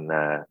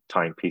on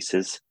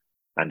timepieces,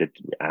 and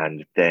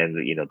then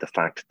the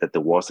fact that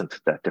there wasn't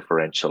that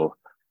differential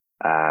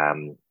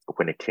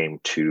when it came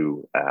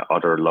to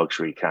other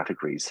luxury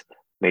categories,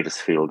 made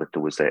us feel that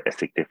there was a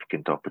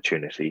significant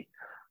opportunity.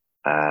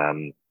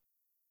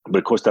 But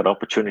of course, that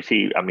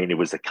opportunity, I mean, it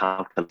was a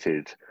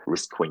calculated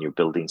risk when you're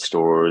building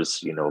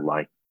stores,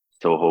 like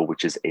Soho,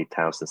 which is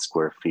 8,000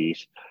 square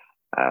feet,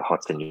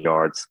 Hudson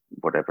Yards,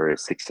 whatever,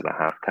 is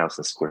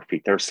 6,500 square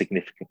feet. There are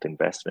significant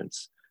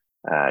investments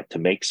to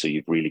make. So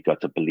you've really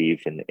got to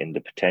believe in the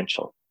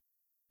potential.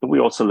 But we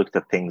also looked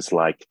at things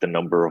like the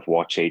number of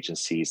watch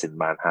agencies in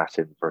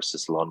Manhattan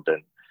versus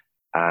London.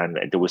 And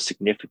there was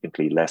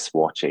significantly less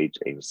watch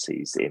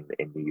agencies in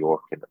New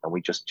York. And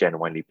we just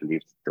genuinely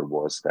believed there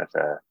was that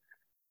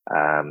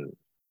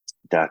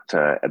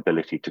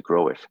ability to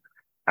grow it.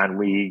 And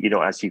we,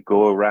 as you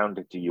go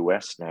around the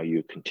US now,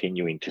 you're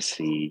continuing to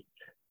see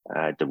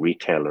the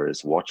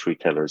watch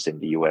retailers in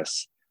the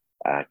US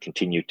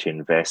continue to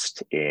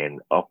invest in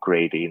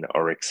upgrading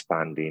or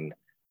expanding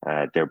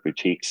their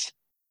boutiques.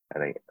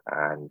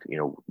 And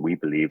we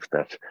believe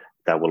that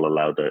will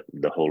allow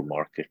the whole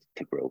market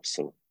to grow.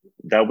 So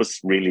that was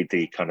really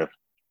the kind of,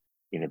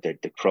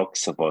 the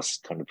crux of us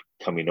kind of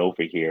coming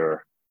over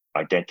here,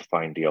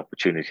 identifying the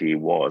opportunity,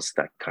 was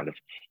that kind of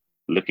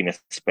looking at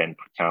spend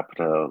per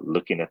capita,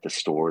 looking at the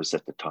stores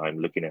at the time,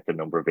 looking at the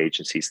number of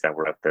agencies that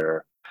were out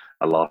there.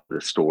 A lot of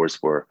the stores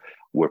were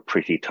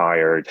pretty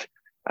tired.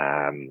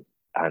 And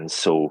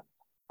so,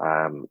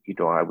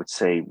 I would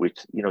say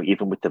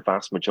even with the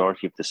vast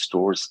majority of the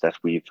stores that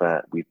we've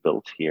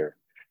built here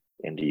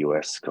in the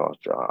US, Scott,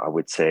 I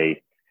would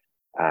say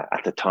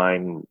at the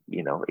time,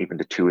 even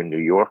the 2 in New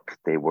York,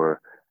 they were,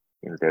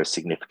 they're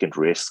significant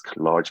risk,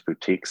 large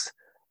boutiques.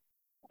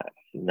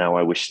 Now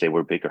I wish they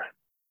were bigger.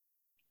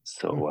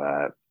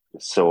 So,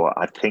 so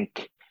I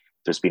think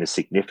there's been a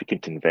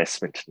significant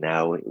investment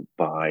now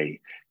by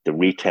the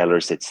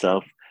retailers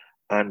itself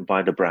and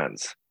by the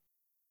brands.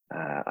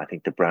 I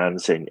think the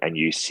brands, and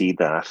you see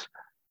that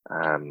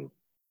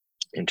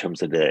in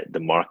terms of the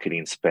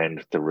marketing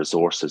spend, the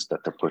resources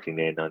that they're putting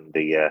in on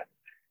the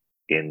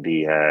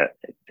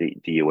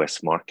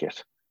US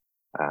market,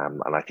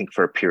 and I think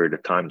for a period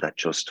of time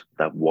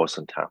that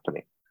wasn't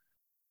happening,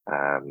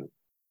 and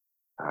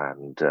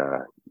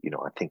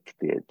I think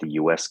the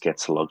US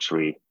gets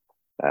luxury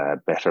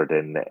better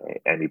than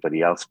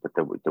anybody else, but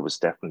there was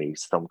definitely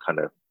some kind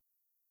of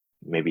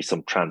maybe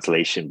some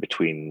translation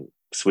between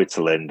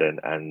Switzerland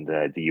and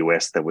the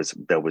US that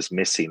was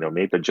missing, or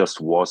maybe there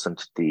just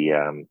wasn't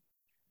the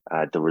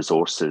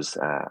resources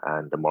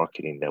and the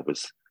marketing that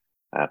was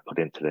put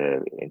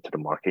into the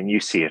market. And you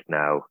see it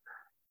now,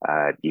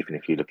 even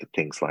if you look at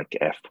things like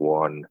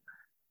F1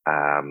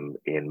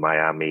 in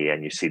Miami,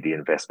 and you see the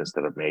investments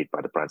that are made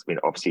by the brands. I mean,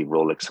 obviously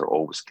Rolex are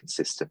always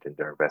consistent in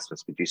their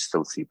investments, but you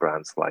still see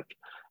brands like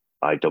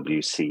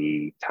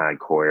IWC, Tag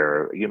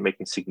Heuer, you're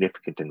making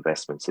significant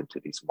investments into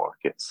these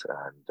markets,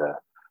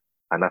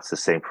 and that's the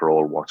same for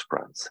all watch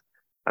brands.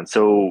 And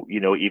so,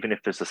 even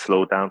if there's a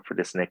slowdown for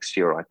this next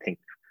year, I think,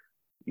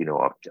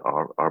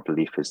 our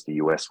belief is the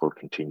US will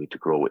continue to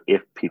grow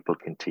if people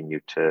continue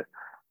to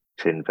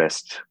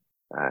invest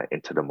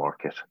into the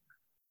market.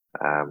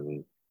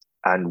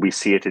 And we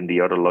see it in the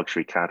other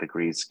luxury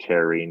categories,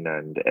 Kering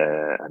and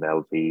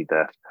LV,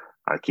 that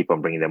I keep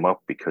on bringing them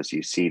up because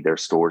you see their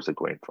stores are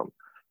going from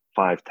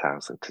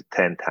 5,000 to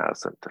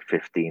 10,000 to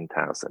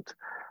 15,000.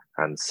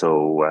 And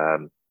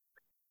so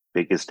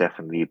big is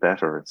definitely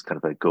better. It's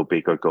kind of a go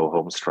big or go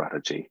home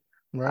strategy.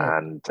 Right.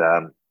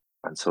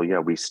 And so, yeah,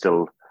 we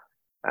still,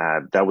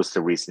 that was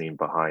the reasoning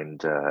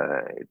behind,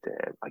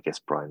 I guess,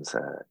 Brian's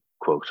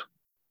quote.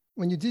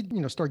 When you did,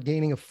 start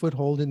gaining a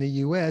foothold in the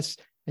US,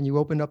 and you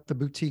opened up the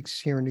boutiques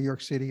here in New York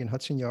City and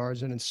Hudson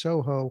Yards and in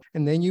Soho,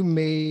 and then you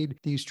made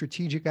these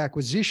strategic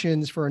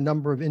acquisitions for a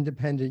number of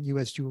independent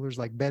US jewelers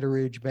like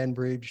Betteridge,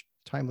 Benbridge,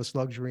 Timeless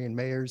Luxury, and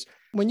Mayors.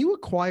 When you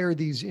acquire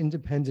these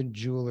independent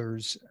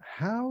jewelers,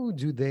 how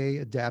do they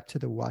adapt to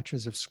the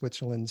Watches of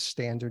Switzerland's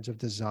standards of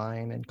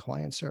design and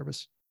client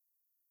service?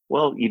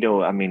 Well,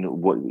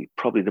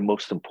 probably the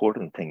most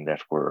important thing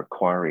that we're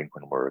acquiring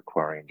when we're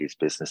acquiring these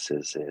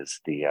businesses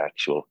is the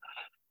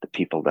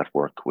people that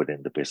work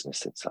within the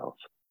business itself.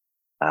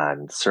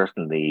 And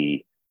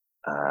certainly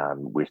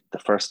with the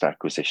first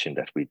acquisition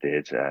that we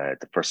did,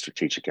 the first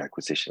strategic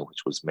acquisition,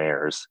 which was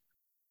Mayors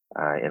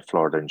in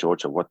Florida and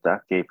Georgia, what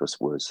that gave us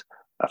was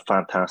a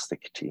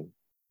fantastic team.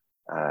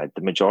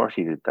 The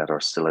majority that are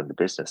still in the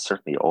business,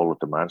 certainly all of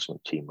the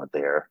management team are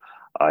there,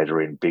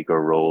 either in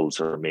bigger roles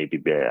or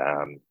maybe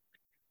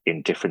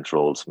in different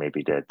roles.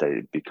 Maybe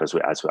because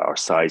as our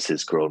size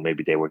has grown,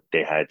 maybe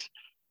they had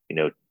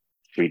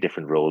 3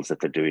 different roles that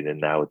they're doing, and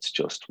now it's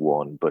just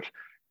one. But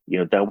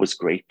that was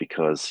great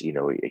because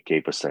it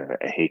gave us a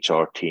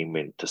HR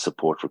team to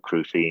support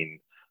recruiting,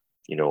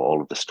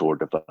 all of the store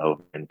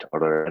development,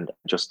 and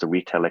just the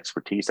retail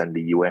expertise. And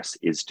the US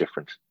is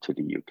different to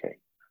the UK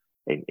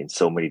in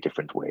so many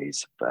different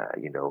ways.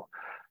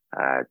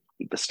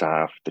 The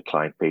staff, the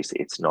client base,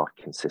 it's not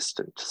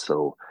consistent.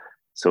 So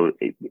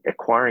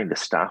acquiring the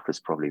staff is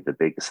probably the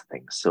biggest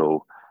thing.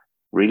 So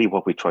really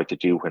what we try to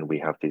do when we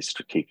have these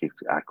strategic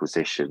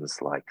acquisitions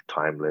like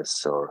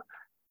Timeless or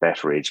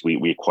Betteridge,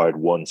 we acquired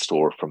one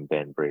store from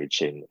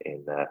Benbridge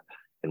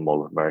in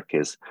Mall of America,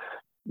 is,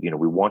 we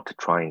want to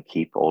try and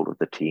keep all of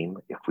the team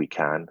if we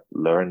can,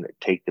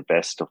 take the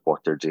best of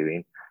what they're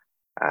doing,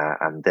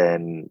 and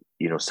then,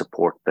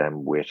 support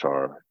them with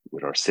our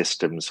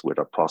systems, with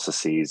our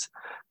processes,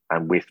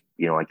 and with,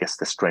 I guess,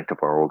 the strength of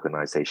our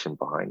organization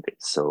behind it.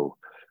 So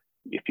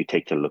if you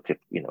take a look at,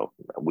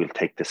 we'll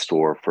take the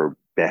store for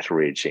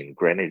Betteridge in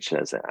Greenwich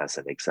as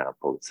an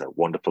example. It's a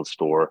wonderful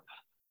store,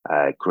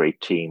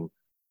 great team.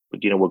 But,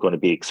 we're going to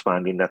be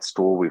expanding that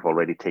store. We've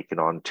already taken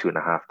on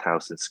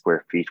 2,500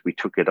 square feet. We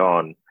took it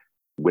on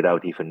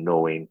without even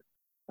knowing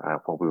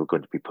what we were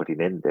going to be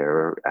putting in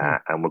there.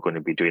 And we're going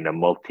to be doing a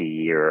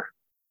multi-year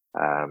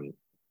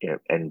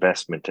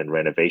investment and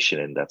renovation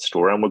in that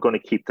store. And we're going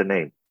to keep the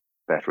name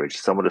Betteridge.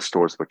 Some of the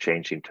stores were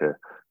changing to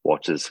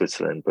Watches of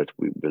Switzerland, but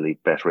we believe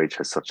Betteridge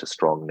has such a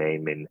strong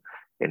name in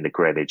the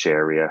Greenwich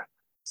area.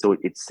 So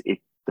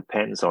it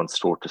depends on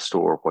store to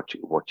store what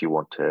you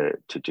want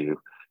to do.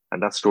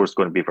 And that store is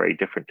going to be very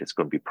different. It's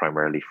going to be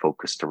primarily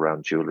focused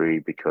around jewelry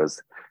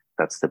because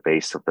that's the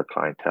base of the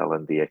clientele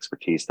and the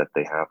expertise that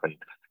they have. And,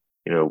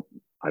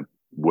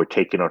 we're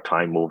taking our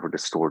time over the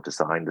store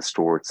design. The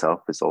store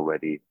itself is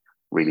already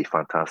really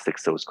fantastic.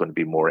 So it's going to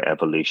be more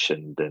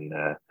evolution than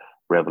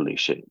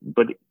revolution.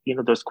 But,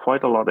 there's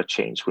quite a lot of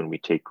change when we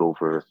take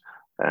over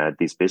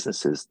these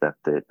businesses that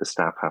the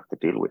staff have to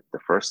deal with. The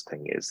first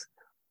thing is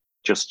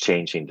just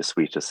changing the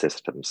suite of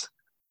systems.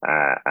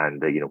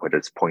 And whether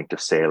it's point of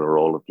sale or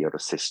all of the other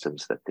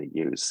systems that they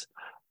use.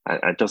 And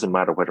it doesn't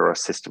matter whether our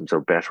systems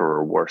are better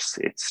or worse,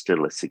 it's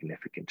still a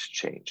significant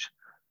change.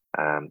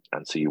 And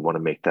so you want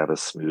to make that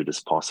as smooth as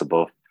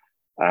possible.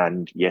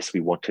 And yes, we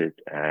want to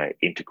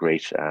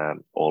integrate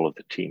all of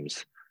the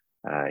teams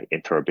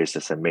into our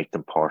business and make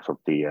them part of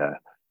the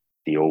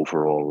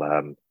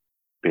overall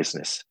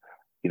business.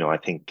 I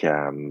think,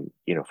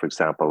 for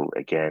example,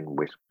 again,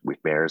 with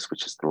Mayors,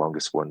 which is the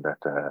longest one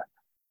that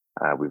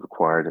we've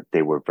acquired,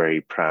 they were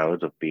very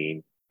proud of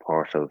being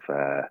part of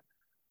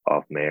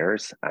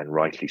Mayors, and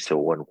rightly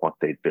so, and what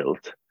they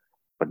built.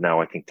 But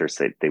now I think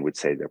they would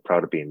say they're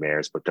proud of being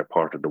Mayors, but they're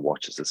part of the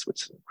Watches of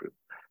Switzerland group,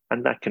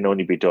 and that can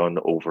only be done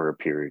over a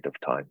period of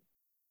time.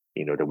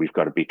 That we've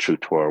got to be true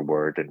to our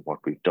word and what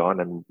we've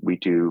done, and we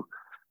do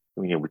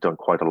we've done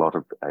quite a lot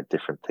of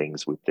different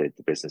things with the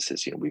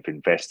businesses. We've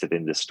invested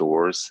in the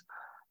stores,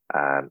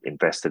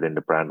 invested in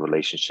the brand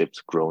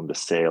relationships, grown the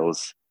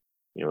sales,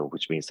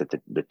 which means that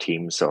the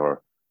teams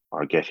are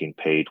getting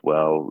paid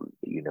well.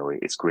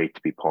 It's great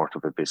to be part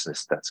of a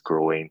business that's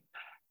growing.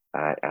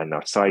 And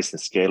our size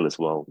and scale as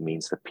well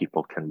means that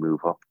people can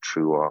move up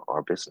through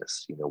our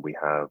business. We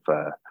have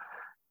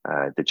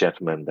the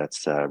gentleman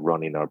that's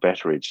running our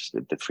Betteridge,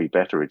 the three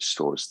Betteridge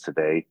stores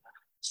today,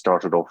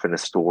 started off in a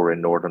store in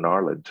Northern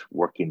Ireland,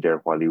 working there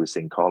while he was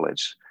in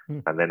college,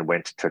 and then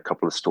went to a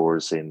couple of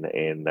stores in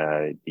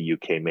the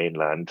UK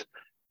mainland,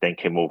 then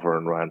came over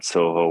and ran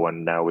Soho,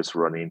 and now is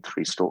running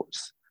three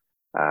stores.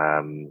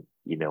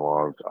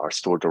 Our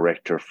store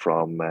director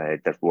from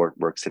that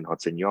works in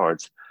Hudson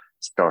Yards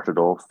started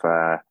off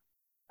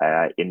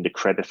in the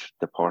credit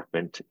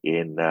department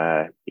in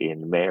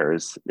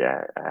Mayors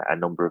a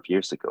number of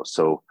years ago.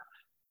 So,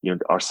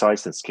 our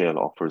size and scale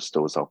offers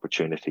those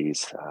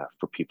opportunities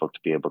for people to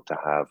be able to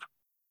have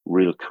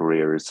real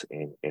careers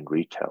in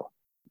retail.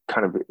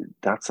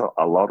 That's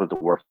a lot of the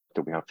work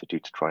that we have to do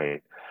to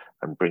try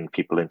and bring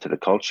people into the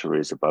culture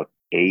is about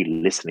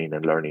listening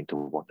and learning to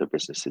what their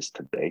business is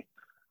today,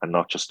 and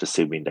not just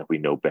assuming that we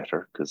know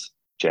better, because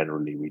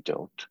generally we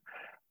don't.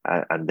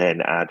 And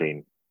then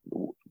adding,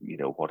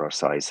 what our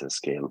size and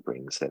scale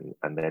brings,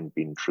 and then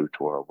being true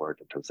to our word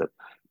in terms of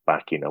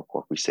backing up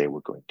what we say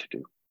we're going to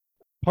do.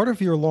 Part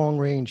of your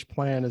long-range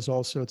plan is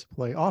also to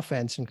play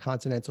offense in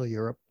continental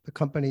Europe. The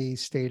company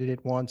stated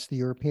it wants the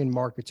European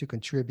market to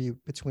contribute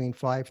between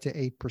 5 to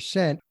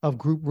 8% of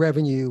group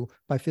revenue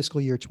by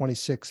fiscal year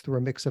 26 through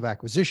a mix of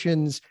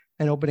acquisitions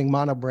and opening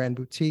monobrand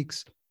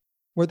boutiques.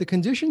 Were the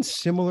conditions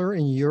similar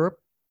in Europe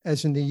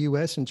as in the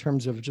US in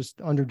terms of just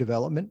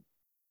underdevelopment?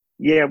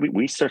 Yeah,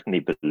 we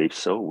certainly believe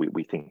so.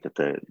 We think that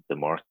the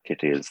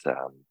market is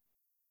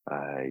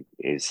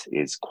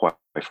quite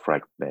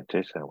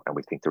fragmented, and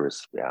we think there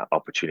is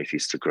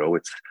opportunities to grow.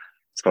 It's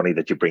funny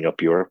that you bring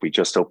up Europe. We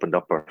just opened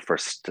up our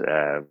first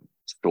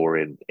store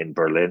in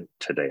Berlin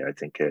today. I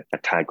think a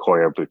Tag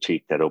Heuer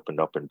boutique that opened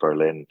up in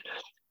Berlin,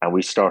 and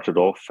we started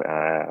off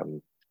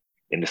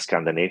in the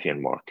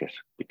Scandinavian market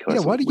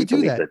because why did you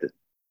do that?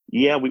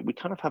 We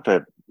kind of have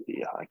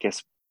I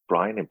guess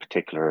Brian in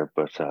particular,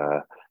 but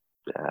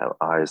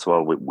I as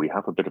well. We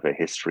have a bit of a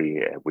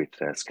history with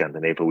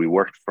Scandinavia. We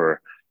worked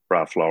for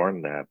Ralph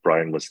Lauren.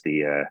 Brian was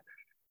the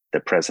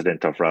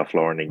president of Ralph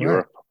Lauren in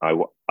Europe.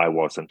 I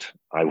wasn't.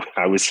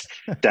 I was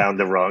down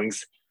the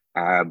rungs.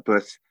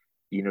 But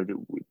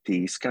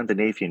the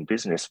Scandinavian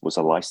business was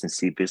a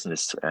licensee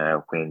business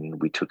when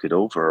we took it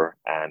over,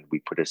 and we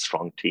put a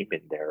strong team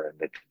in there,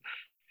 and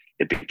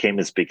it became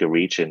as big a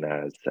region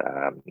as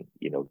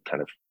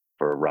kind of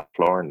for Ralph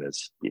Lauren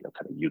as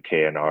kind of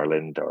UK and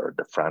Ireland, or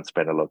the France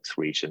Benelux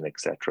region,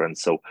 etc. And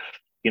so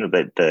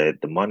the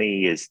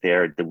money is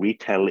there. The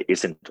retail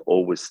isn't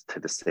always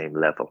to the same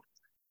level,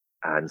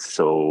 and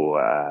so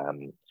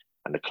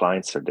and the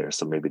clients are there,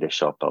 so maybe they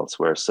shop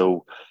elsewhere.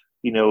 So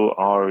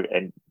our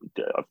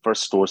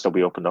first stores that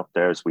we opened up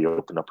there is we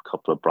opened up a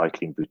couple of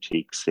Breitling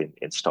boutiques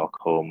in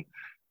Stockholm.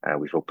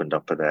 We've opened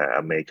up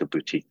a mega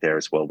boutique there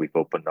as well. We've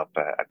opened up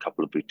a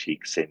couple of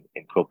boutiques in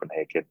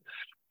Copenhagen,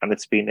 and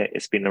it's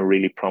been a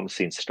really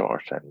promising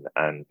start.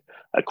 And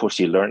of course,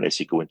 you learn as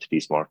you go into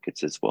these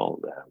markets as well.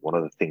 One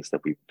of the things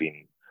that we've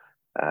been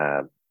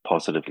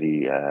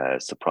positively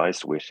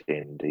surprised with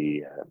in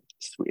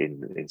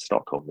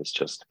Stockholm is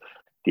just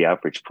the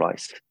average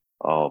price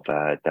of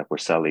that we're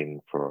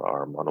selling for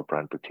our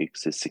monobrand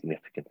boutiques is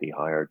significantly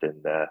higher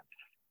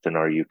than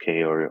our UK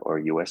or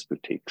US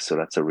boutiques. So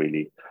that's a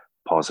really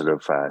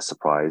positive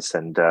surprise,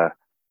 and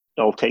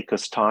it'll take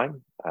us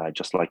time,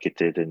 just like it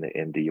did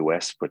in the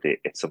US, but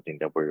it's something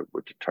that we're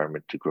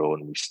determined to grow,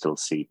 and we still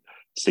see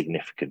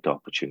significant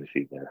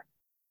opportunity there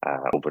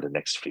over the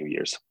next few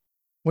years.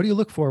 What do you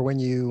look for when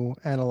you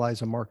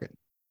analyze a market?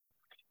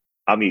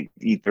 I mean,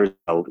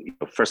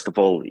 first of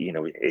all,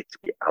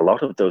 a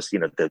lot of those,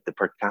 the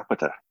per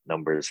capita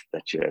numbers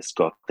that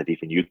Scott, that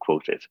even you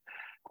quoted,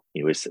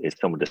 is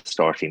some of the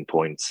starting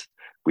points.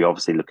 We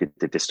obviously look at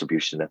the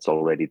distribution that's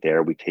already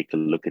there. We take a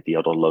look at the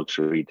other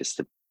luxury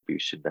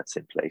distribution that's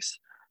in place.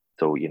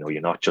 So,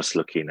 you're not just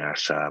looking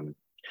at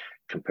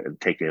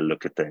taking a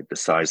look at the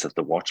size of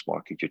the watch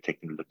market. You're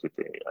taking a look at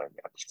the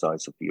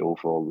size of the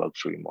overall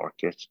luxury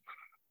market.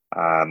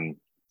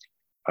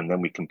 And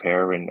then we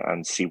compare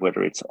and see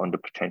whether it's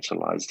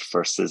underpotentialized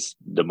versus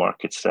the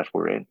markets that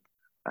we're in.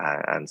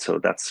 And so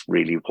that's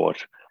really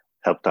what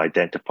helped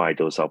identify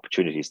those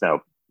opportunities.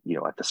 Now,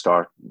 at the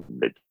start,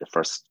 the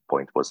first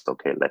point was,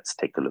 okay, let's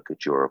take a look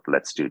at Europe.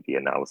 Let's do the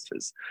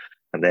analysis.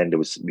 And then there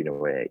was,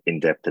 an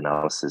in-depth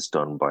analysis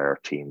done by our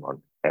team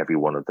on every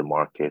one of the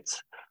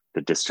markets,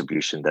 the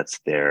distribution that's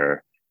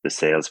there, the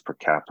sales per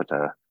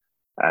capita,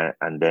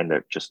 and then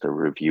just a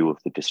review of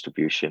the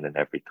distribution in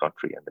every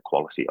country and the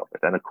quality of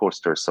it. And of course,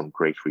 there are some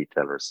great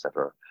retailers that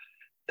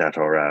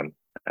are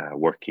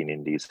working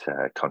in these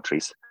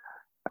countries.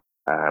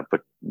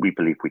 But we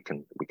believe we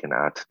can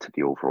add to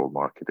the overall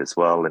market as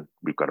well, and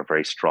we've got a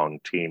very strong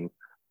team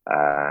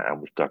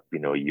And we've got,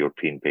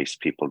 European-based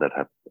people that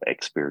have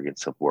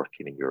experience of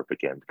working in Europe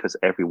again, because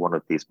every one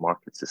of these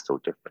markets is so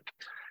different.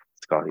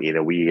 Scott, we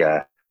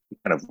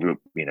kind of group,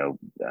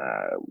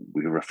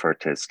 we refer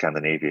to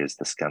Scandinavia as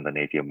the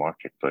Scandinavia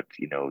market, but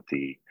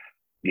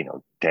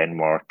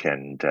Denmark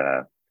and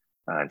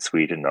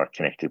Sweden are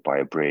connected by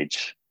a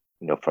bridge,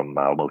 from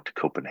Malmo to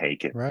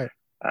Copenhagen. Right.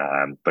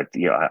 But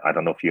I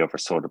don't know if you ever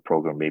saw the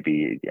program.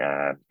 Maybe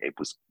it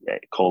was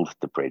called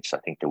The Bridge. I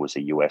think there was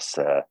a US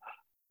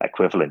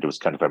equivalent. It was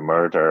kind of a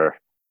murder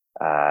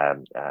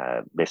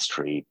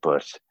mystery,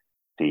 but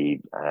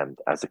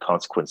as a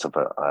consequence of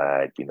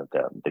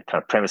the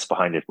kind of premise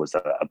behind it was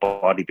a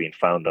body being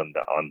found on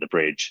the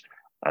bridge,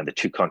 and the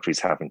two countries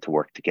having to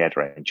work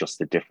together, and just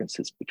the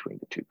differences between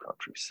the two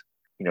countries.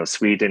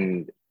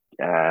 Sweden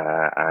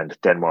and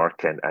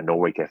Denmark and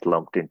Norway get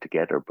lumped in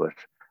together, but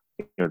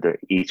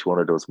each one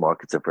of those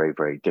markets are very,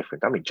 very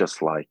different. I mean,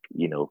 just like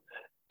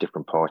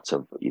different parts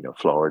of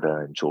Florida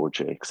and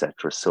Georgia,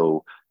 etc.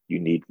 So you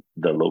need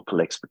the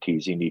local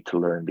expertise. You need to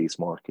learn these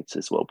markets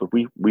as well. But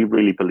we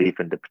really believe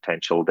in the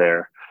potential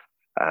there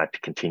to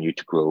continue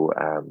to grow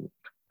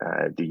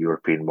the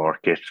European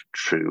market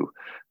through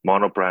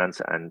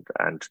monobrands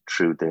and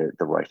through the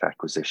right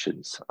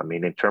acquisitions. I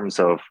mean, in terms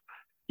of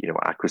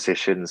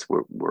acquisitions,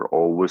 we're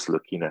always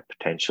looking at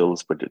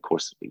potentials, but of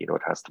course,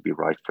 it has to be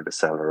right for the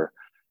seller.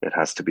 It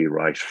has to be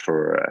right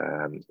for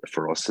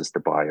us as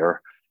the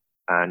buyer.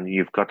 And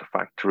you've got to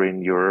factor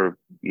in your,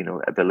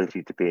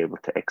 ability to be able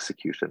to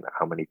execute, and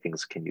how many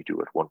things can you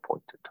do at one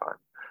point in time.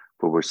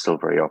 But we're still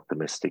very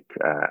optimistic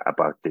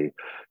about the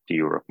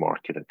Europe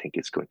market, and think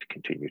it's going to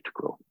continue to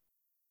grow.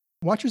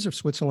 Watches of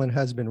Switzerland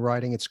has been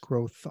riding its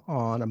growth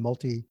on a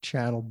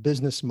multi-channel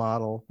business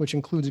model, which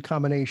includes a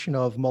combination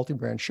of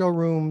multi-brand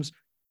showrooms,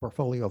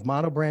 portfolio of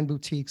monobrand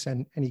boutiques,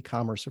 and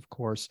e-commerce, of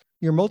course.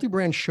 Your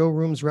multi-brand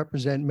showrooms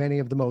represent many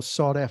of the most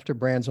sought-after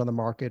brands on the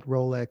market: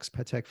 Rolex,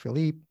 Patek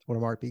Philippe,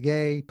 Audemars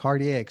Piguet,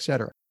 Cartier,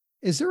 etc.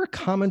 Is there a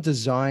common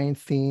design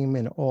theme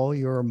in all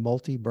your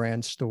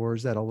multi-brand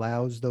stores that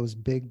allows those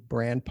big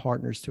brand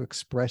partners to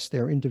express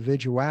their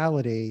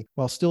individuality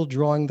while still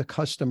drawing the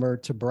customer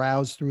to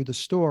browse through the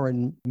store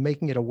and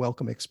making it a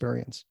welcome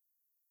experience?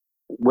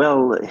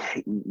 Well,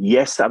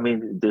 yes. I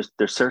mean,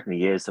 there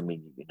certainly is. I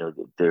mean,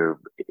 there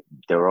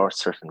are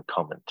certain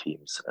common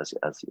themes as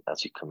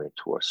you come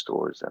into our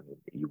stores. I mean,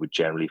 you would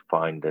generally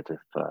find that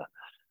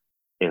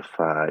if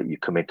you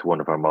come into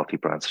one of our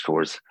multi-brand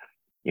stores,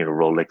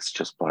 Rolex,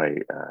 just by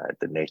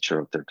the nature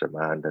of their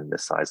demand and the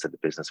size of the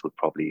business, would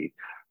probably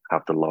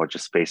have the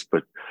largest space.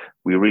 But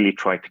we really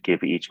try to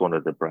give each one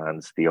of the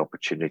brands the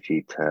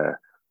opportunity to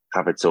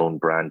have its own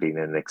branding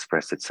and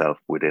express itself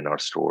within our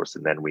stores.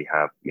 And then we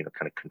have,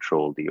 kind of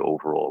control the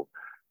overall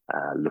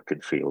look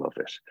and feel of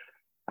it.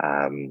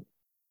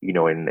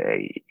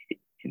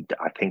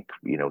 I think,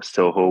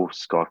 Soho,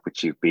 Scott,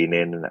 which you've been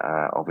in,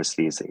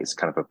 obviously is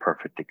kind of a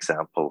perfect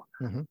example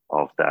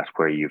of that,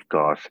 where you've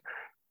got,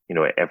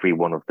 every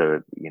one of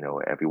the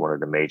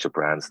major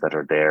brands that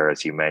are there,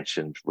 as you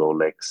mentioned: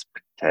 Rolex,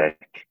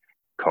 Patek,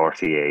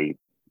 Cartier,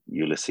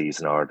 Ulysses,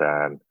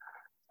 Nardin.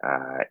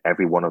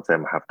 Every one of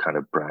them have kind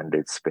of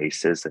branded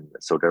spaces, and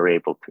so they're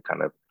able to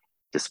kind of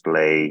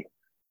display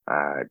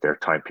their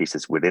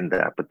timepieces within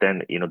that. But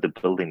then, the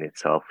building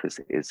itself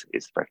is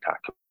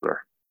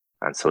spectacular,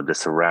 and so the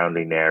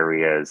surrounding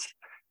areas,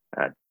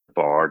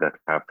 bar that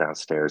we have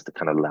downstairs, the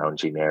kind of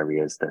lounging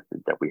areas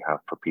that we have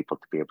for people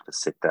to be able to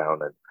sit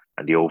down,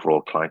 and the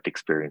overall client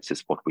experience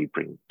is what we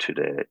bring to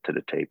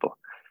the table.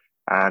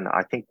 And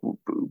I think,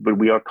 but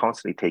we are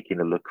constantly taking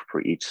a look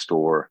for each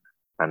store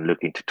and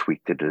looking to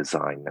tweak the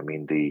design. I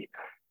mean, the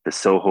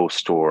Soho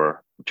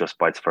store, just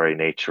by its very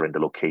nature and the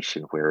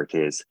location where it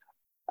is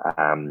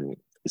going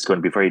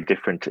to be very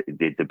different.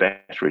 The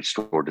Betteridge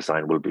store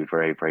design will be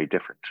very, very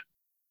different,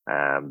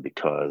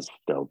 because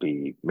there'll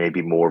be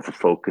maybe more of a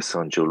focus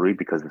on jewelry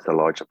because it's a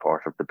larger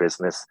part of the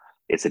business.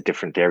 It's a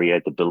different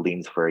area. The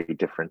building's very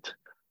different,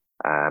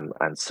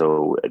 and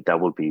so that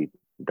will be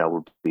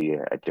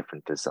a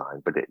different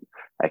design, but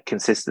a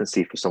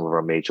consistency for some of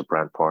our major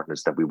brand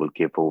partners, that we will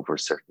give over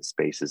certain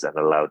spaces and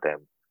allow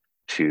them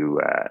to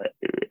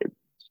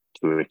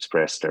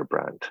express their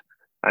brand.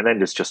 And then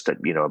there's just a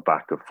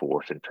back and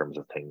forth in terms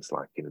of things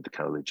like the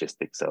kind of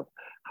logistics of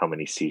how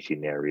many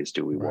seating areas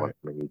do we want,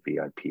 how many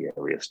VIP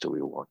areas do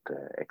we want,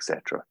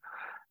 etc.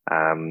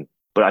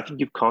 But I think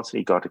you've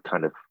constantly got to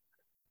kind of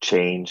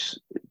change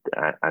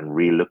and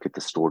relook at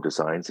the store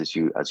designs as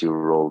you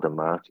roll them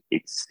out.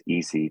 It's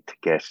easy to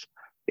get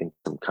in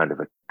some kind of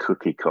a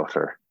cookie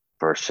cutter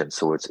version,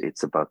 so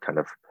it's about kind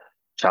of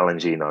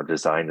challenging our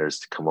designers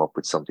to come up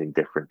with something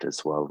different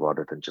as well,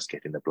 rather than just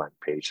getting a blank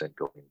page and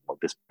going, well,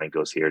 this brand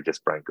goes here, this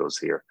brand goes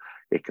here.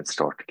 It can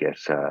start to get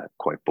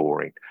quite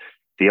boring.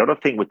 The other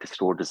thing with the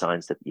store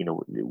designs that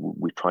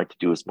we try to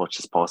do as much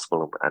as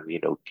possible, and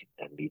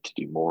need to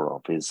do more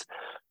of, is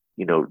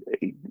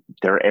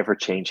they're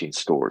ever-changing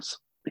stores,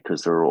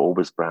 because there are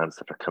always brands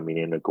that are coming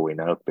in and going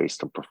out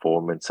based on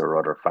performance or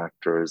other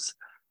factors.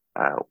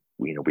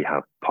 We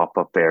have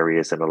pop-up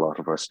areas in a lot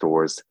of our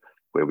stores.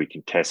 where we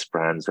can test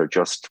brands or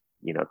just,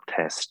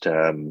 test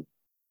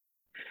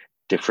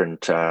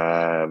different,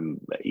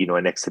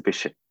 an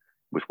exhibition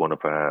with one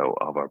of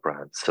our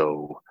brands.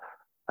 So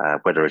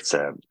whether it's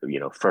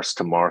first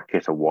to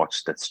market, a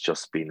watch that's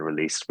just been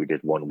released. We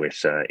did one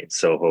with in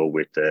Soho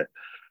with the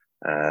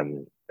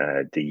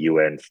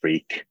UN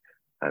Freak,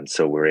 and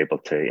so we're able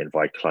to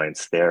invite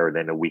clients there. And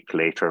then a week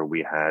later,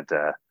 we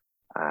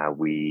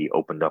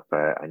opened up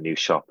a new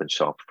shop and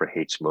shop for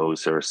H.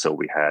 Moser. So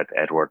we had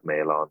Edward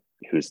Malon,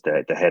 who's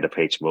the head of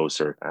H.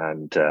 Moser,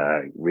 and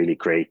really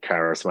great,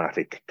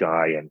 charismatic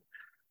guy. And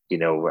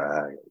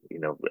I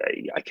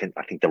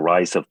think the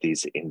rise of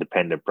these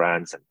independent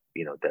brands and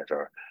that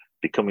are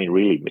becoming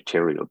really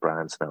material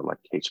brands now, like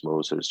H.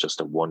 Moser, is just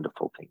a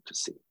wonderful thing to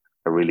see.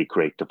 A really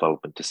great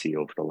development to see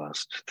over the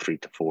last 3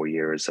 to 4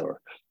 years.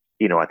 Or,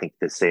 I think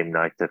the same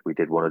night that we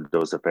did one of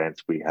those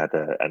events, we had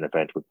an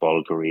event with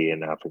Bulgari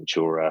and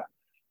Aventura.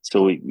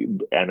 So,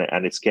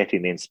 and it's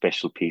getting in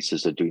special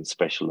pieces or doing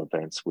special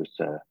events with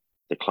the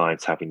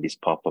clients. Having these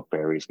pop-up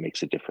areas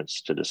makes a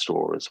difference to the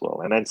store as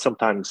well. And then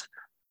sometimes,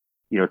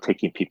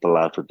 taking people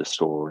out of the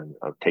store and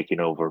taking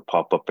over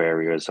pop-up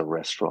areas or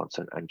restaurants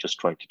and just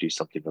trying to do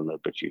something a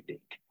little bit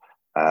unique.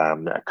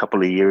 A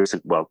couple of years,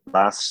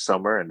 last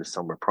summer and the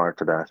summer prior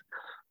to that,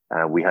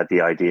 we had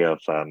the idea of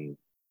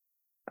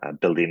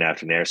building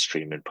out an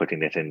Airstream and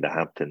putting it in the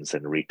Hamptons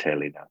and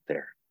retailing out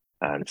there.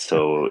 And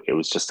so it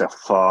was just a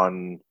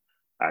fun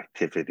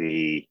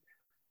activity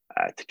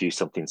to do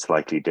something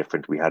slightly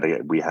different. We had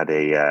a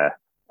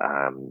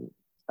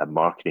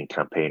marketing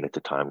campaign at the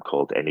time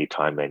called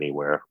Anytime,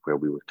 Anywhere, where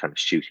we were kind of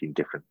shooting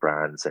different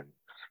brands and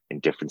in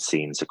different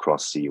scenes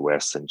across the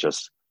US. And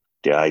just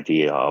the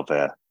idea of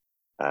a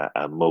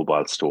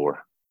mobile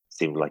store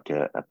seemed like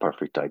a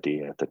perfect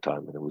idea at the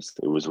time. And it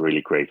was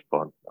really great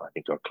fun. I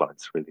think our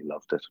clients really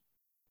loved it.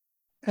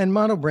 And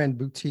monobrand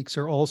boutiques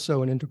are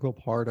also an integral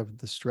part of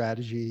the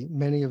strategy.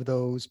 Many of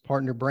those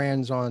partner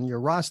brands on your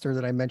roster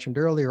that I mentioned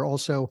earlier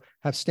also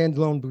have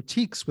standalone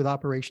boutiques with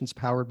operations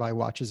powered by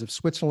Watches of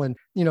Switzerland.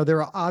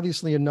 There are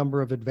obviously a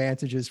number of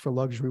advantages for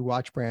luxury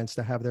watch brands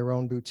to have their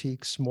own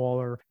boutiques,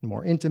 smaller and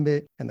more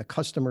intimate, and the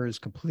customer is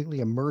completely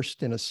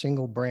immersed in a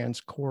single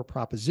brand's core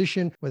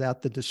proposition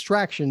without the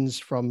distractions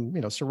from,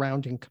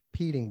 surrounding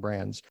competing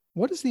brands.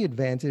 What is the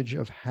advantage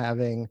of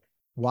having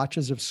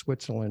Watches of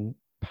Switzerland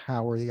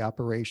power the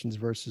operations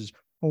versus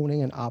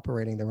owning and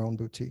operating their own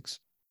boutiques?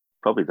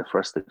 Probably the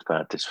first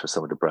advantage for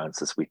some of the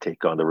brands is we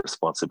take on the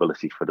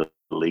responsibility for the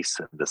lease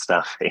and the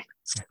staffing.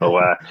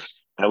 So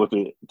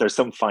there's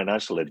some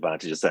financial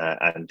advantages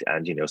and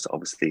so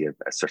obviously a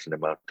certain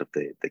amount of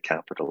the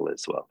capital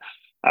as well.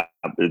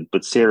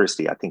 But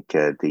seriously, I think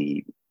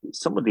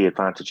some of the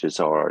advantages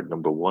are,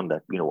 number one,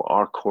 that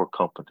our core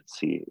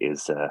competency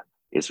is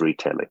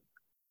retailing.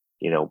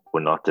 We're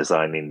not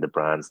designing the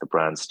brands. The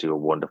brands do a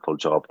wonderful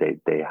job.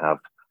 They have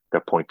their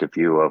point of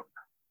view of,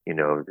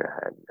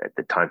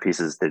 the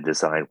timepieces they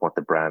design, what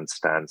the brand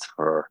stands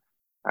for.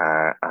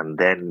 And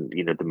then,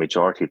 the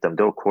majority of them,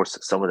 though, of course,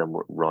 some of them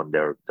run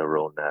their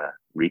own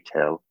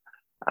retail.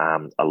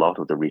 A lot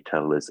of the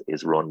retail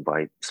is run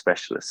by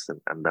specialists,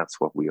 and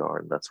that's what we are,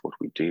 and that's what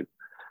we do.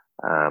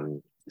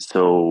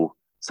 So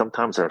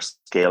sometimes our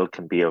scale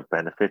can be of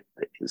benefit.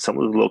 Some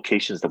of the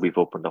locations that we've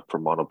opened up for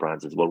mono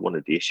brands as well, one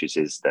of the issues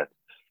is that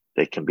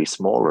they can be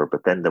smaller,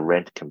 but then the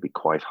rent can be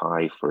quite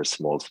high for a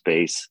small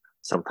space.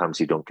 Sometimes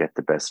you don't get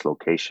the best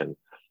location.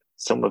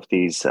 Some of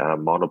these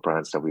mono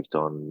brands that we've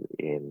done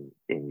in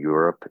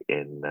Europe,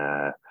 in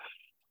the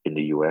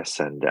US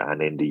and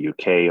in the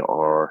UK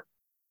are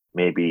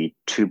maybe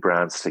 2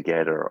 brands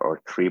together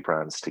or 3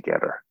 brands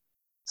together.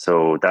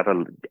 So that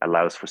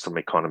allows for some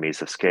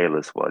economies of scale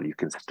as well. You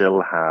can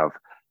still have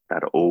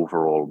that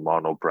overall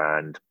mono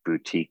brand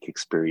boutique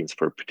experience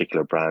for a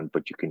particular brand,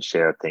 but you can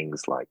share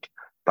things like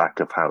back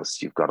of house.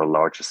 You've got a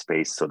larger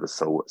space, so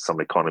there's some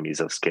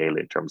economies of scale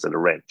in terms of the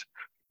rent.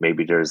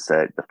 Maybe there's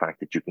the fact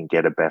that you can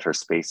get a better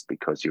space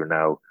because you're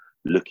now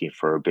looking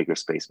for a bigger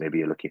space. Maybe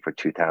you're looking for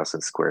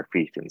 2,000 square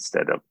feet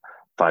instead of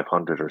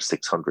 500 or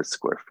 600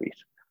 square feet.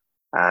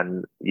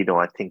 And,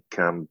 I think,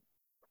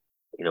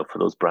 for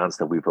those brands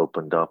that we've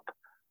opened up,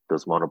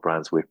 those mono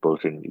brands with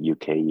both in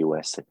UK,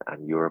 US,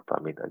 and Europe,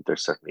 I mean, they're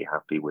certainly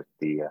happy with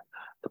the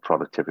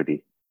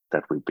productivity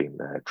that we've been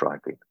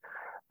driving.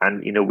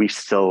 And, we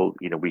still,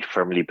 we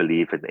firmly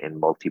believe in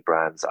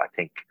multi-brands. I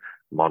think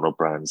mono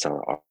brands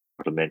are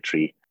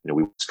complementary.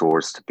 We want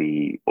stores to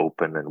be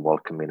open and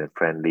welcoming and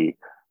friendly.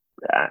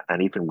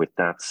 And even with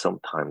that,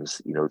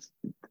 sometimes,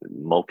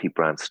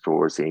 multi-brand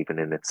stores, even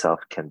in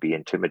itself, can be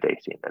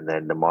intimidating. And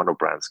then the mono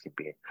brands can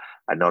be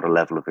another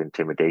level of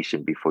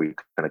intimidation before you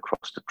kind of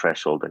cross the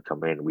threshold and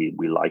come in.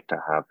 We like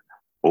to have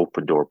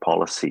open door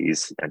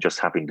policies, and just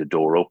having the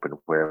door open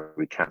where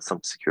we can,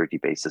 some security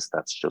basis,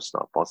 that's just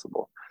not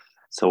possible.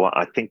 So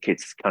I think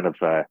it's kind of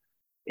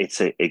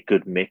it's a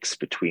good mix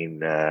between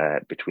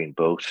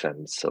both.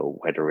 And so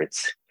whether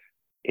it's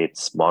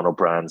mono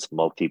brands,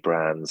 multi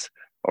brands,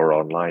 or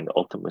online,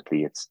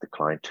 ultimately it's the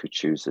client who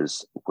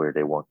chooses where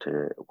they want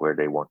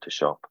to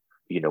shop.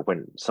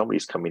 When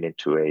somebody's coming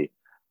into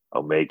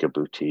Omega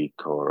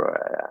boutique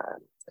or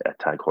a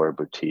Tag Heuer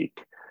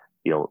boutique.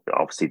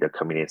 Obviously they're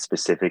coming in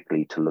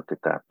specifically to look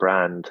at that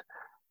brand,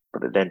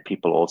 but then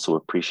people also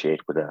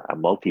appreciate with a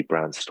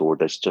multi-brand store,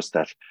 there's just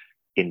that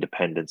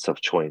independence of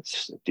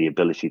choice, the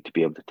ability to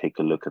be able to take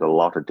a look at a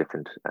lot of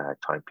different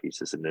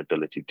timepieces, and the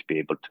ability to be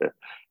able to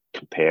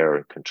compare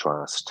and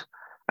contrast.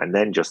 And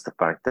then just the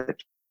fact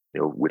that,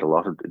 with a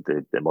lot of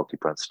the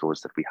multi-brand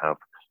stores that we have,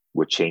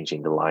 we're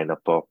changing the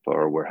lineup up,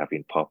 or we're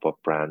having pop-up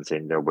brands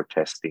in there, we're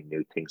testing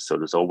new things. So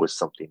there's always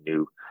something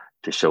new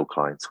to show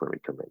clients when we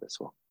come in as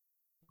well.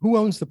 Who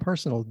owns the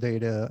personal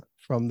data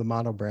from the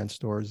monobrand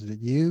stores? Is it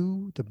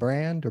you, the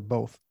brand, or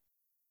both?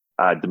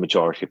 The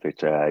majority of it,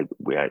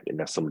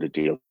 some of the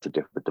deals are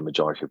different, but the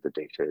majority of the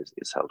data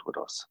is held with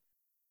us.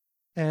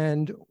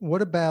 And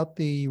what about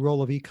the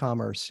role of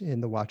e-commerce in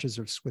the Watches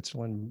of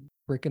Switzerland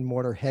brick and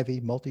mortar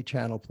heavy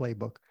multi-channel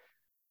playbook?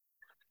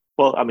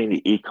 Well, I mean,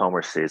 the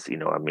e-commerce is,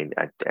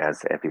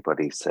 as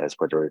everybody says,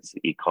 whether it's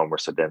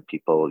e-commerce or then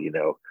people,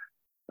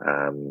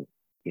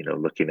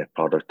 looking at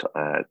product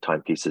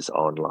timepieces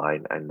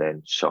online and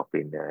then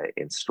shopping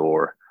in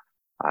store,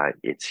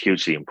 it's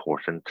hugely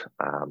important.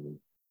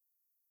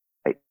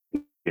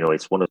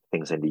 It's one of the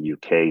things in the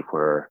UK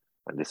where,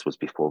 and this was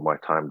before my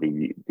time,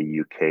 the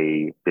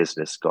UK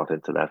business got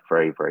into that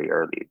very, very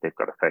early. They've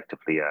got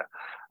effectively a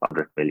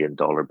 $100 million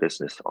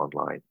business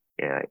online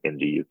in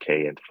the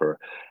UK. And for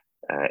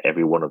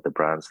every one of the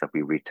brands that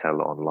we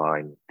retail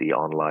online, the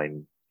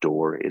online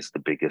door is the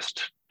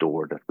biggest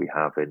door that we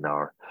have in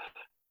our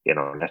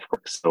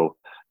network. So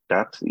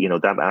that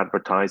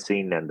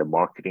advertising and the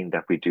marketing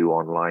that we do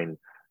online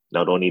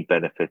not only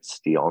benefits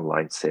the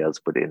online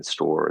sales, but in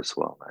store as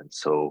well. And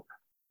so,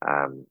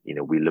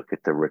 we look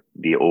at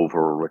the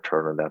overall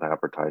return on that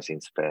advertising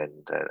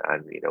spend,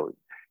 and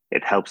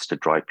it helps to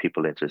drive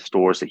people into the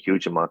stores. A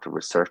huge amount of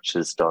research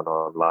is done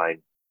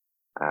online,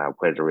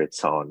 whether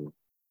it's on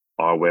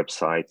our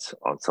websites,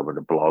 on some of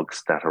the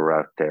blogs that are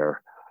out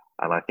there.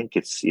 And I think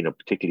it's,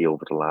 particularly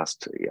over the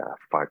last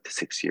 5 to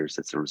 6 years,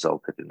 it's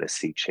resulted in a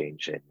sea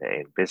change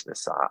in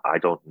business. I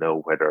don't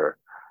know whether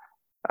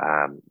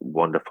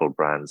wonderful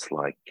brands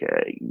like,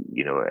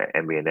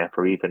 MENF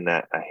or even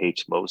a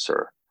H.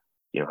 Moser,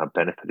 have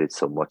benefited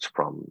so much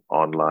from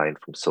online,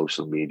 from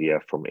social media,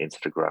 from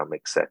Instagram,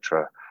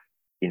 etc.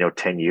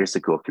 10 years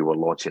ago, if you were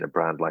launching a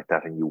brand like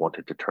that and you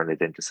wanted to turn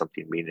it into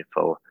something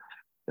meaningful,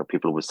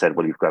 people would say,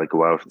 well, you've got to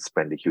go out and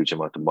spend a huge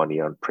amount of money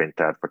on print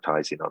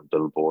advertising, on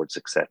billboards,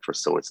 etc.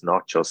 So it's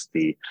not just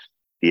the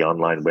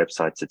online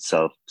websites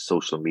itself.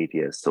 Social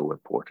media is so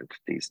important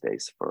these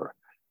days for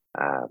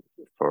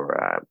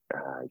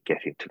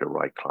getting to the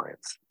right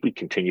clients. We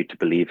continue to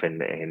believe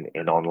in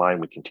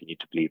online. We continue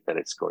to believe that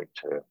it's going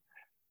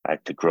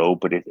to grow,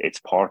 but it's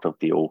part of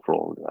the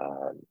overall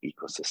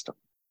ecosystem.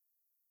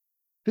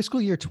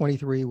 Fiscal year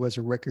 23 was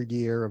a record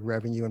year of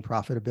revenue and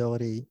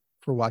profitability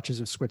for Watches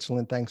of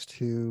Switzerland, thanks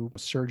to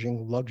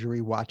surging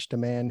luxury watch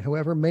demand.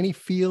 However, many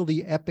feel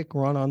the epic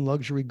run on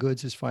luxury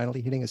goods is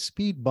finally hitting a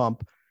speed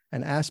bump,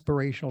 and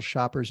aspirational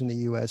shoppers in the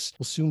U.S.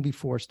 will soon be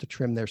forced to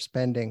trim their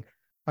spending.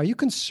 Are you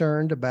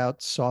concerned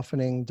about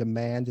softening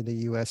demand in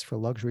the U.S. for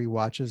luxury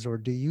watches, or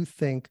do you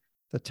think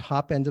the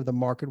top end of the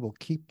market will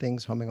keep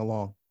things humming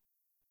along?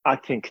 I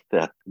think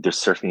that there's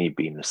certainly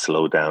been a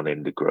slowdown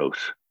in the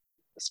growth,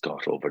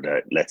 Scott, over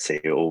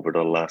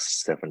the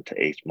last 7 to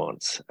 8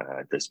 months.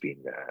 There's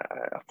been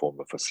a form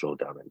of a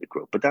slowdown in the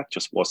growth, but that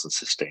just wasn't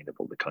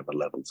sustainable, the kind of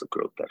levels of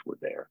growth that were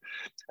there.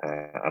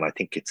 And I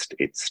think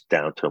it's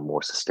down to a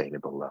more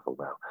sustainable level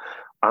now.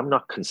 I'm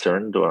not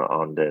concerned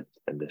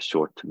in the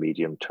short to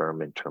medium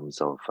term in terms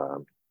of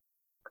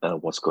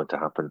what's going to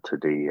happen to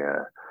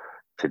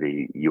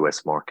the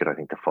US market. I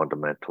think the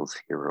fundamentals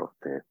here of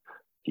the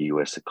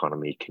US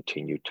economy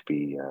continue to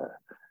be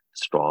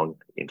strong.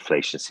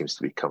 Inflation seems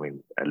to be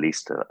coming at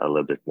least a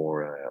little bit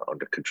more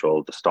under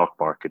control. The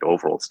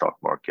overall stock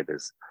market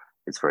is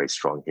very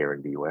strong here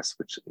in the US,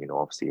 which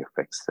obviously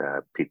affects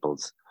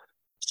people's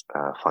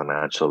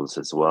financials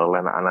as well.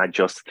 And I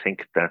just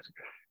think that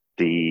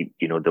the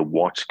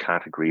watch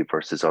category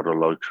versus other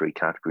luxury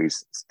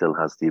categories still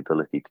has the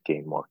ability to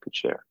gain market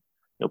share.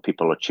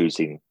 People are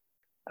choosing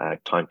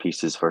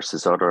timepieces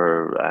versus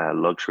other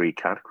luxury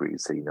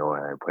categories.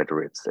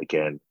 Whether it's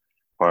again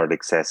hard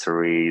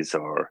accessories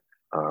or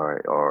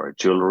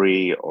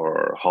jewelry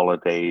or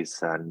holidays,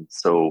 and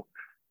so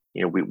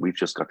we've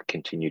just got to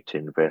continue to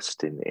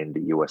invest in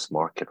the US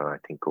market, and I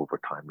think over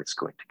time it's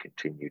going to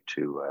continue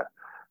to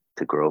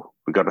grow.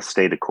 We've got to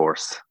stay the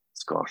course,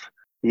 Scott.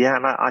 Yeah,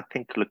 and I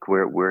think look,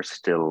 we're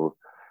still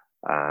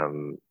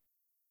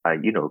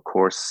of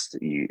course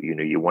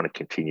you want to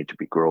continue to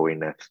be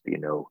growing at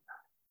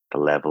the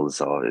levels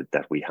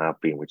that we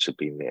have been, which have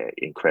been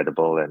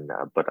incredible, and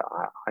but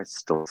I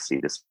still see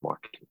this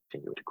market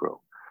continue to grow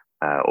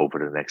over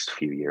the next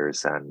few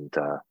years, and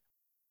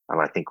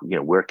I think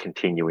we're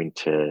continuing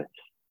to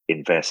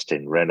invest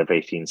in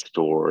renovating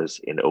stores,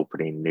 in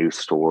opening new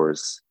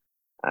stores,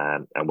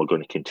 and we're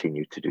going to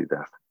continue to do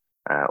that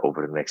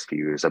over the next few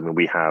years. I mean,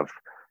 we have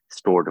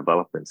store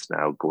developments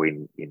now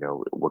going.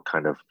 We're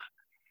kind of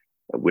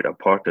with our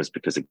partners,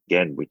 because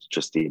again, with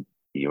just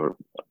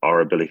our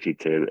ability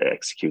to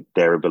execute,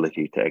 their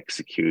ability to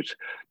execute,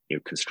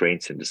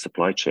 constraints in the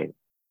supply chain.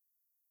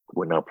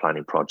 We're now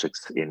planning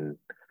projects in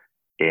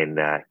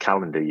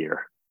calendar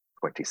year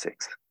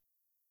 26.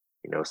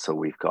 So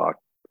we've got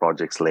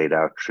projects laid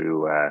out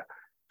through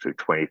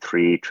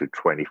 23, through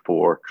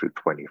 24, through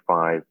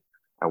 25,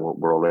 and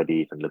we're already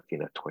even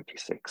looking at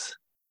 26.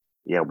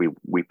 Yeah,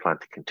 we plan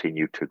to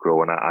continue to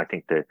grow, and I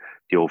think the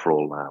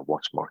overall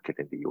watch market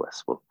in the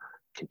US will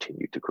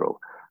continue to grow.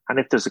 And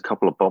if there's a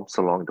couple of bumps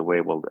along the way,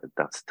 well,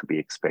 that's to be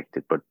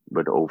expected. But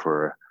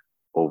over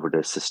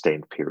the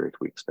sustained period,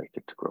 we expect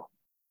it to grow.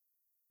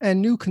 And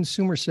new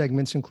consumer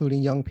segments,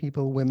 including young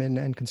people, women,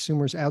 and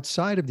consumers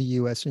outside of the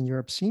US and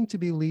Europe, seem to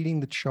be leading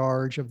the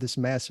charge of this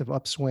massive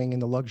upswing in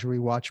the luxury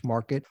watch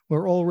market.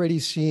 We're already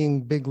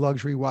seeing big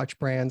luxury watch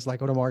brands like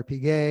Audemars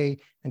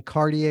Piguet and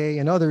Cartier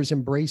and others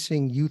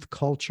embracing youth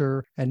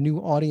culture and new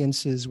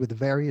audiences with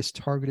various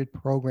targeted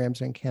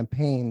programs and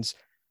campaigns.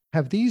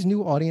 Have these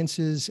new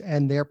audiences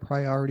and their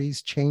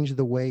priorities changed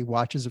the way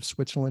Watches of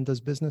Switzerland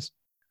does business?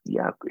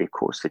 Yeah, of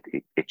course,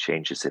 it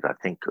changes it. I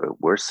think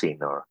we're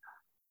seeing our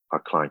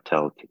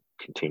clientele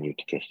continue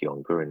to get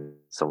younger in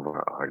some of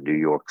our New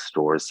York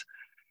stores.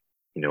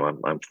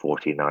 I'm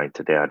 49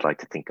 today. I'd like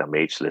to think I'm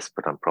ageless,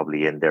 but I'm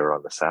probably in there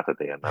on a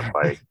Saturday, and I'm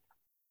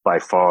by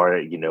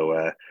far,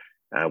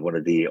 one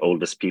of the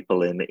oldest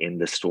people in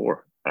the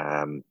store,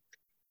 and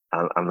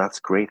that's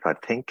great. I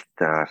think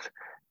that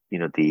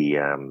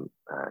the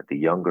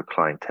younger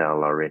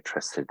clientele are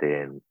interested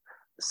in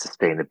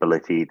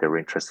sustainability. They're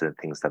interested in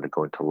things that are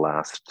going to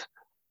last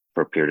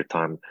for a period of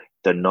time.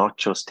 They're not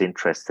just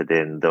interested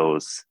in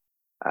those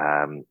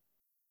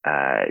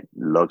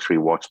luxury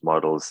watch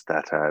models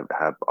that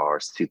are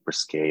super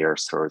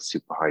scarce or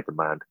super high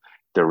demand.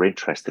 They're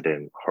interested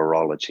in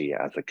horology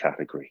as a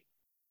category.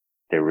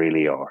 They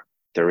really are.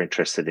 They're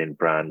interested in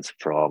brands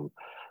from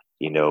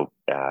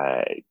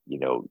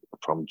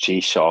from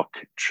G-Shock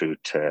through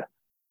to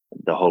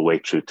the whole way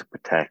through to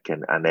Patek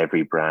and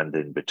every brand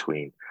in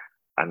between.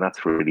 And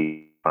that's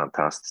really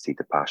fantastic to see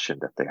the passion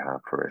that they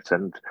have for it.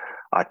 And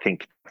I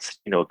think it's,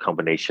 a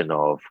combination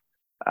of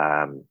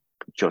I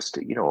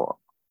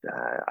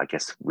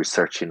guess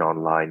researching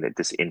online,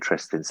 this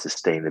interest in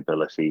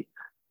sustainability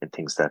and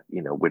things that,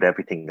 with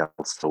everything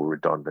else so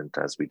redundant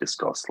as we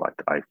discussed, like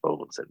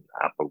iPhones and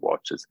Apple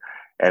Watches,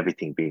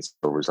 everything being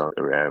so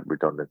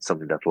redundant,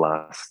 something that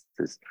lasts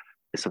is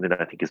something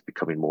that I think is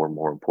becoming more and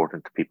more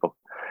important to people.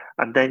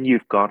 And then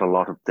you've got a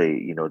lot of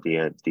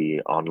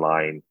the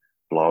online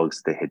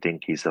blogs, the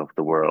Hidinkis of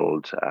the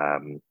world,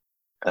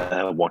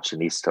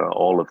 Watchinista,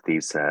 all of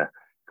these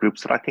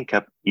groups that I think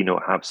have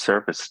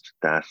serviced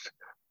that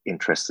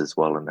interest as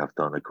well and have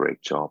done a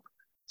great job.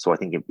 So I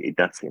think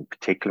that's in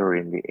particular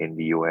in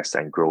the US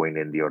and growing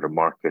in the other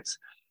markets.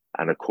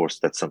 And of course,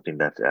 that's something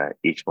that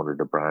each one of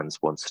the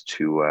brands wants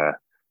to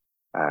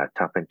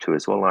tap into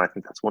as well. And I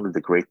think that's one of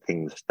the great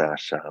things that,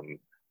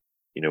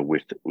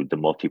 with the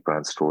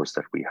multi-brand stores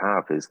that we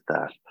have, is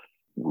that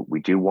we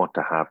do want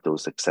to have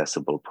those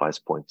accessible price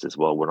points as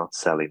well. We're not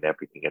selling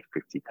everything at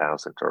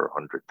 50,000 or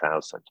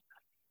 100,000.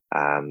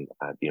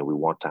 We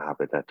want to have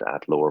it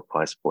at lower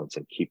price points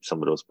and keep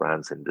some of those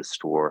brands in the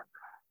store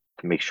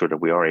to make sure that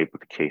we are able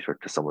to cater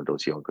to some of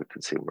those younger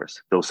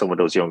consumers. Though some of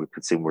those younger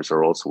consumers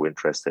are also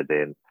interested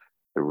in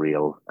the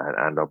real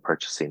and are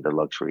purchasing the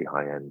luxury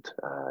high-end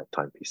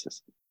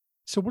timepieces.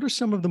 So what are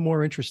some of the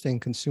more interesting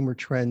consumer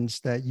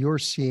trends that you're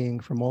seeing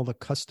from all the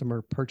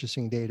customer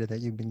purchasing data that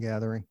you've been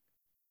gathering?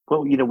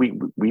 Well,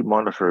 we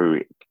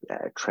monitor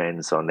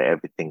trends on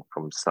everything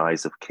from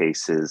size of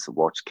cases,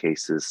 watch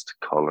cases, to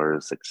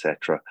colors,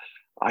 etc.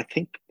 I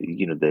think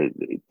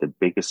the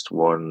biggest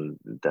one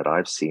that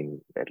I've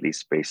seen, at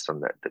least based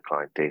on the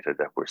client data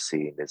that we're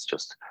seeing, is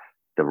just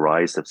the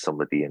rise of some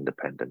of the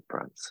independent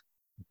brands,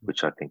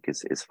 which I think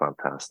is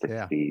fantastic.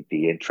 Yeah.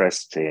 The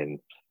interest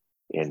in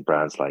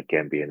brands like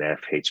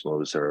MB&F, H.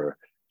 Moser,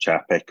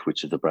 Chapek,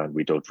 which is a brand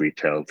we don't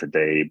retail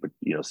today, but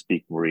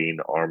Speak Marine,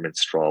 Arm &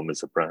 Strom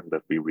is a brand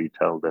that we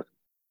retail that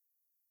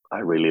I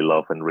really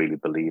love and really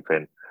believe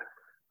in,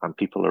 and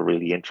people are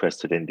really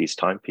interested in these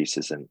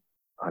timepieces. And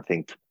I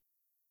think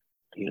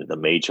the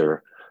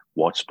major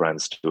watch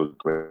brands do a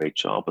great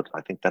job, but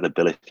I think that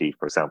ability,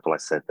 for example, I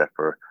said that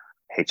for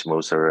H.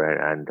 Moser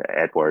and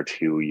Edward,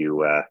 who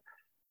you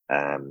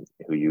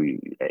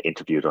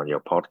interviewed on your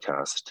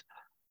podcast.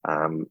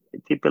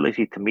 The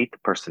ability to meet the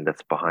person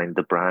that's behind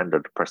the brand or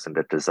the person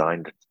that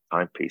designed the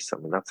timepiece, I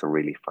mean, that's a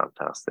really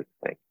fantastic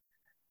thing.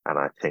 And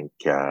I think,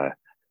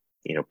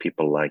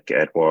 people like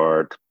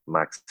Edward,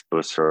 Max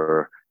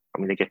Busser, I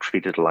mean, they get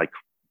treated like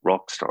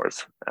rock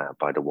stars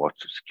by the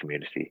watch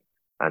community.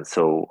 And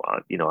so,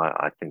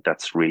 I think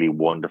that's really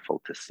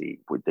wonderful to see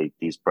with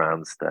these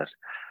brands that,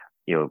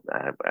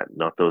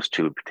 not those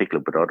two in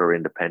particular, but other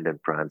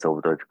independent brands over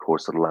the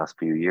course of the last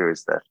few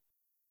years that,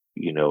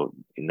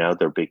 now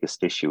their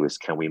biggest issue is,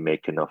 can we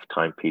make enough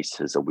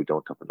timepieces, or we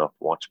don't have enough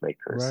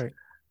watchmakers? Right.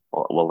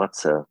 Well,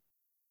 that's a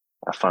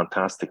a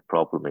fantastic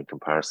problem in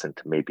comparison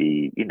to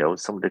maybe,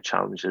 some of the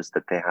challenges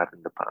that they had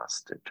in the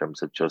past in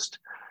terms of just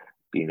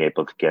being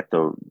able to get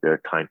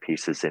their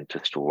timepieces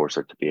into stores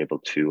or to be able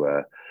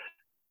to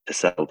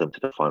sell them to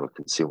the final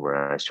consumer.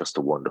 And it's just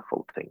a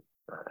wonderful thing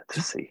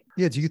to see.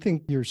 Yeah. Do you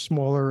think your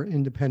smaller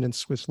independent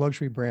Swiss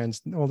luxury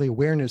brands, all the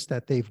awareness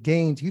that they've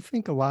gained, do you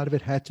think a lot of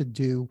it had to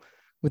do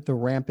with the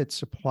rampant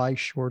supply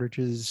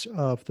shortages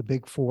of the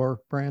big four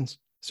brands?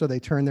 So they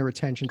turned their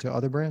attention to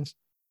other brands?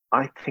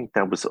 I think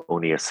that was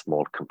only a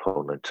small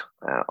component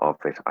of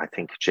it. I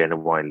think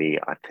genuinely,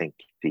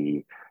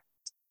 the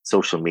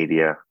social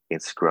media,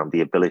 Instagram,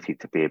 the ability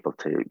to be able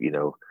to,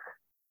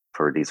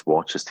 for these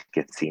watches to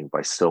get seen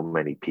by so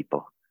many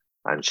people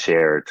and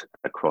shared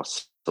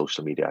across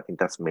social media, I think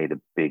that's made a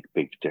big,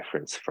 big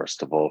difference.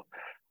 First of all,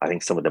 I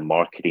think some of the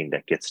marketing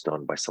that gets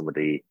done by some of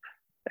these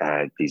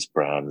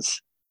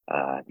brands,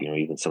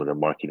 even some of the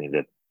marketing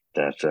that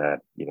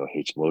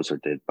H. Moser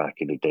did back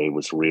in the day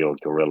was real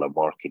guerrilla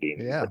marketing.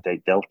 Yeah. But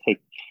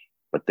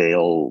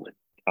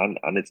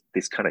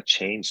it's kind of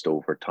changed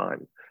over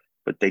time.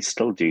 But they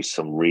still do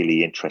some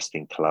really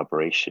interesting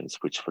collaborations,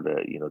 which for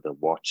the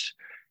watch,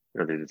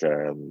 there's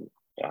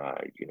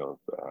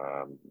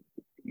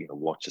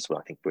watch as well.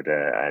 I think with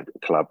a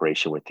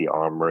collaboration with the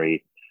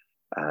Armory,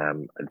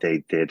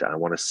 they did. I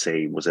want to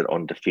say, was it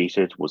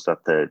Undefeated? Was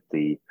that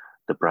the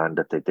brand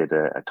that they did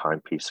a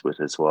timepiece with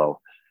as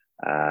well?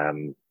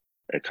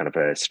 A kind of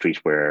a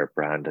streetwear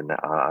brand, and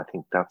I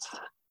think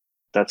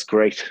that's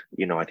great.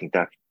 I think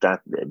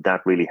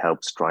that really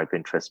helps drive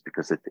interest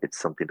because it's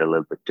something a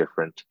little bit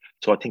different.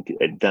 So I think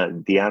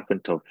the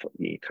advent of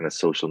kind of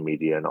social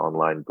media and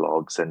online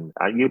blogs, and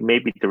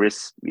maybe there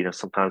is,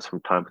 sometimes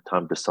from time to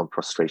time there's some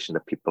frustration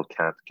that people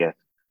can't get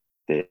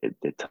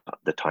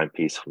the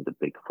timepiece from the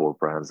big four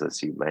brands,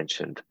 as you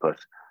mentioned. But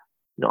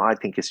I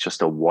think it's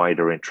just a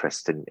wider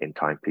interest in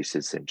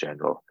timepieces in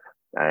general.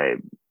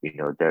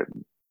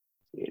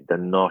 They're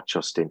not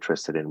just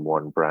interested in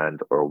one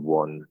brand or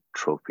one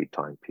trophy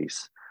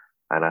timepiece.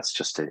 And that's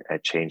just a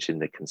change in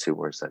the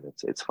consumers, and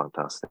it's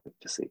fantastic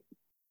to see.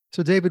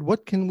 So, David,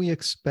 what can we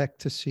expect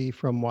to see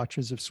from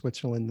Watches of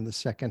Switzerland in the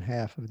second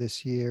half of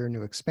this year?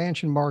 New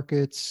expansion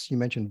markets, you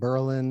mentioned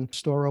Berlin,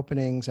 store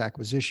openings,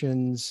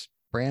 acquisitions,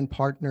 brand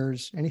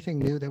partners, anything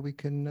new that you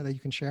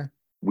can share?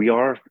 We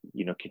are,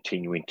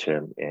 continuing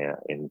to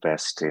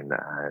invest in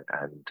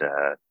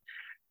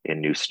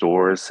new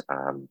stores.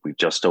 We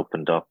just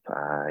opened up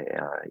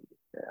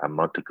a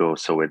month ago,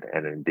 so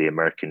in the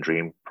American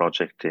Dream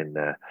project in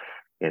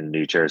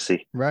New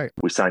Jersey. Right.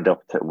 We signed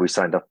up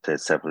to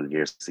several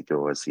years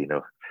ago as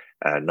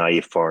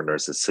naive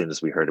foreigners. As soon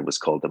as we heard it was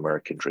called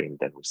American Dream,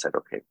 then we said,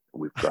 okay,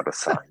 we've got to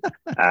sign.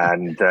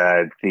 And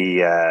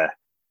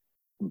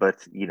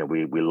but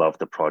we love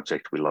the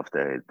project. We love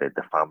the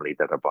family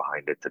that are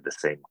behind it, the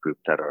same group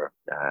that are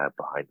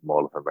behind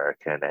Mall of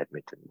America and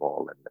Edmonton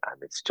Mall,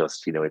 and it's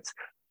just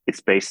it's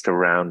based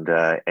around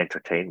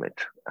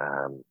entertainment.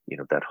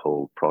 That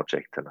whole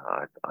project, and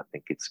I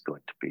think it's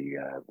going to be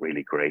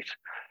really great.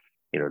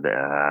 And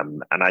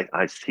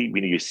I see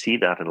you see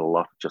that in a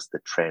lot of just the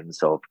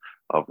trends of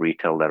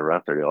retail that are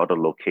out there. The other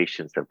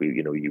locations that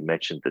you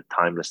mentioned the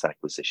Timeless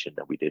acquisition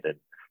that we did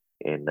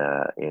in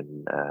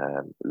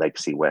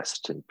Legacy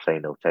West in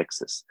Plano,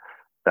 Texas.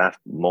 That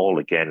mall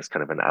again is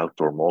kind of an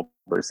outdoor mall,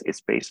 but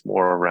it's based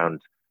more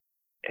around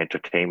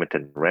entertainment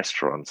and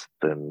restaurants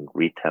than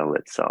retail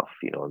itself.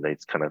 And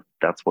it's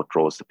that's what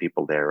draws the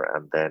people there,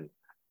 and then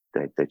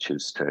they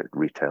choose to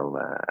retail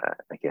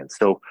again.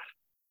 So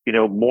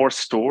more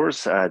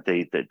stores.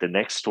 The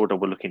next store that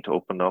we're looking to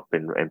open up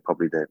in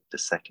probably the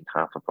second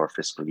half of our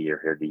fiscal year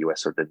here in the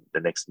US, or the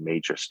next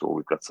major store.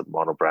 We've got some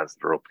mono brands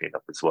that are opening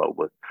up as well.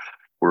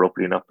 We're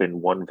opening up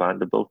in One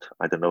Vanderbilt.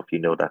 I don't know if you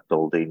know that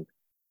building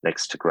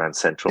next to Grand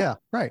Central. Yeah,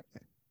 right.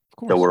 Of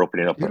course. So we're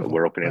opening up. Beautiful.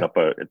 We're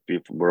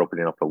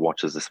opening up a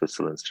Watches of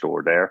Switzerland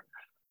store there,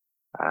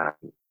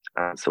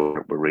 and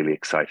so we're really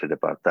excited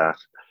about that.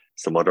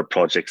 Some other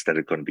projects that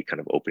are going to be kind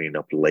of opening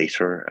up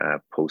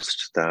later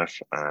post that.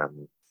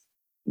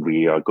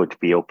 We are going to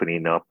be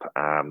opening up.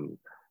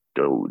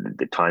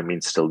 The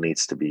timing still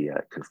needs to be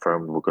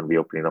confirmed. We're going to be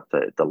opening up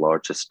the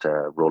largest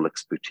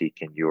Rolex boutique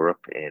in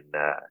Europe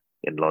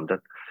in London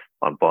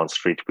on Bond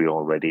Street. We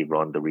already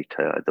run the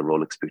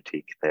Rolex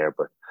boutique there,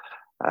 but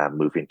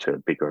moving to a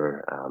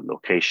bigger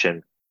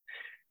location.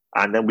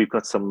 And then we've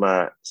got some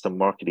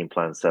marketing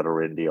plans that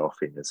are in the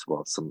offing as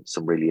well.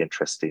 Some really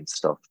interesting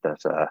stuff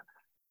that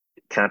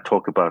can't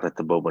talk about at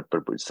the moment,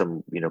 but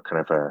some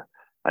kind of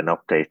an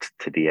update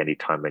to the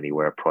Anytime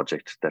Anywhere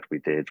project that we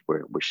did.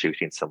 We're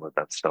shooting some of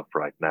that stuff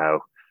right now.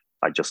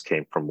 I just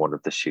came from one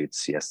of the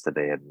shoots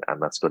yesterday,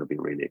 and that's going to be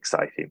really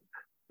exciting.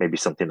 Maybe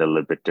something a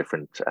little bit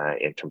different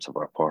in terms of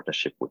our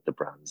partnership with the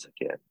brands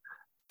again.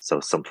 So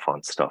some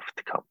fun stuff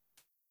to come.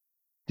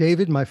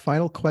 David, my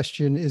final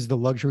question is the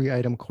luxury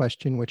item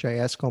question, which I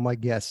ask all my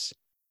guests.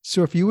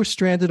 So if you were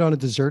stranded on a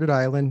deserted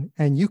island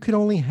and you could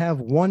only have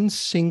one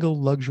single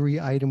luxury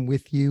item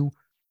with you,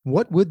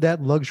 what would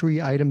that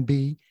luxury item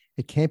be?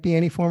 It can't be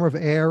any form of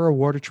air or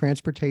water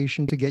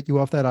transportation to get you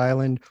off that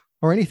island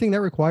or anything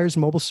that requires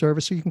mobile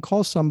service, so you can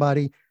call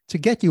somebody to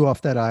get you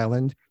off that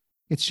island.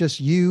 It's just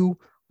you,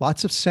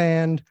 lots of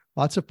sand,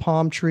 lots of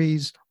palm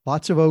trees,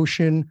 lots of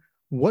ocean.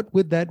 What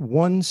would that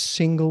one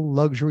single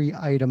luxury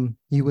item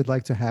you would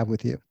like to have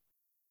with you?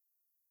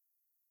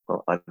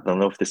 Well, I don't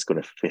know if this is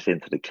going to fit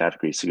into the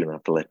category, so you're going to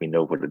have to let me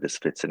know whether this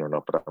fits in or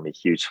not. But I'm a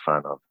huge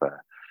fan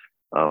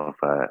of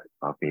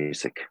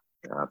music.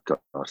 I've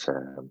got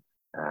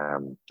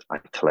I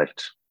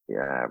collect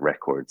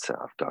records.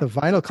 I've got The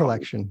vinyl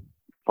collection.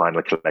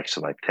 Vinyl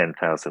collection, like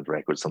 10,000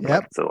 records, something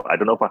like that. So I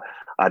don't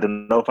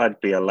know if I'd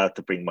be allowed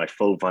to bring my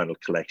full vinyl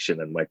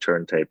collection and my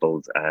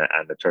turntables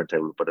and the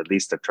turntable, but at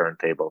least a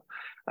turntable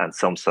and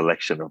some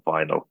selection of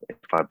vinyl. If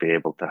I'd be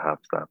able to have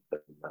that, then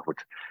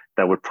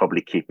that would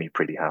probably keep me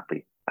pretty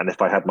happy. And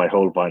if I had my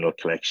whole vinyl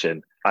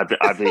collection, I'd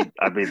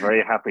be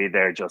very happy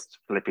there, just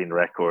flipping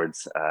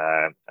records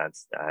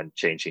and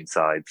changing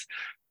sides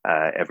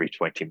every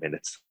 20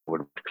 minutes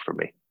would work for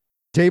me.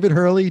 David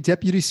Hurley,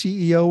 Deputy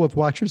CEO of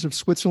Watches of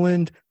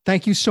Switzerland.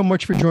 Thank you so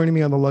much for joining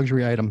me on The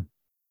Luxury Item.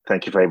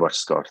 Thank you very much,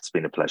 Scott. It's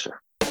been a pleasure.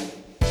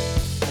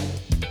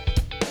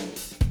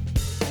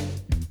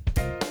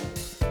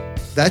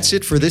 That's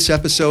it for this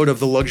episode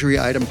of the Luxury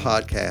Item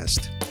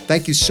Podcast.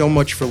 Thank you so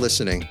much for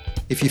listening.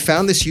 If you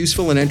found this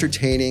useful and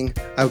entertaining,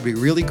 I would be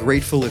really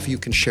grateful if you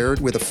can share it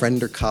with a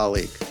friend or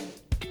colleague.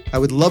 I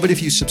would love it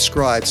if you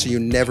subscribe so you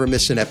never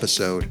miss an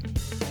episode.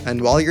 And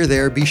while you're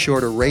there, be sure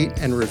to rate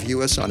and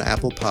review us on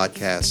Apple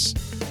Podcasts.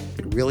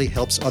 It really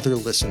helps other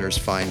listeners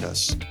find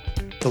us.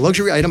 The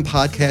Luxury Item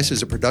Podcast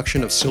is a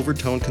production of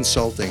Silvertone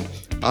Consulting.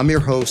 I'm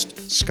your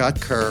host, Scott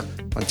Kerr.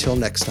 Until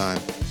next time.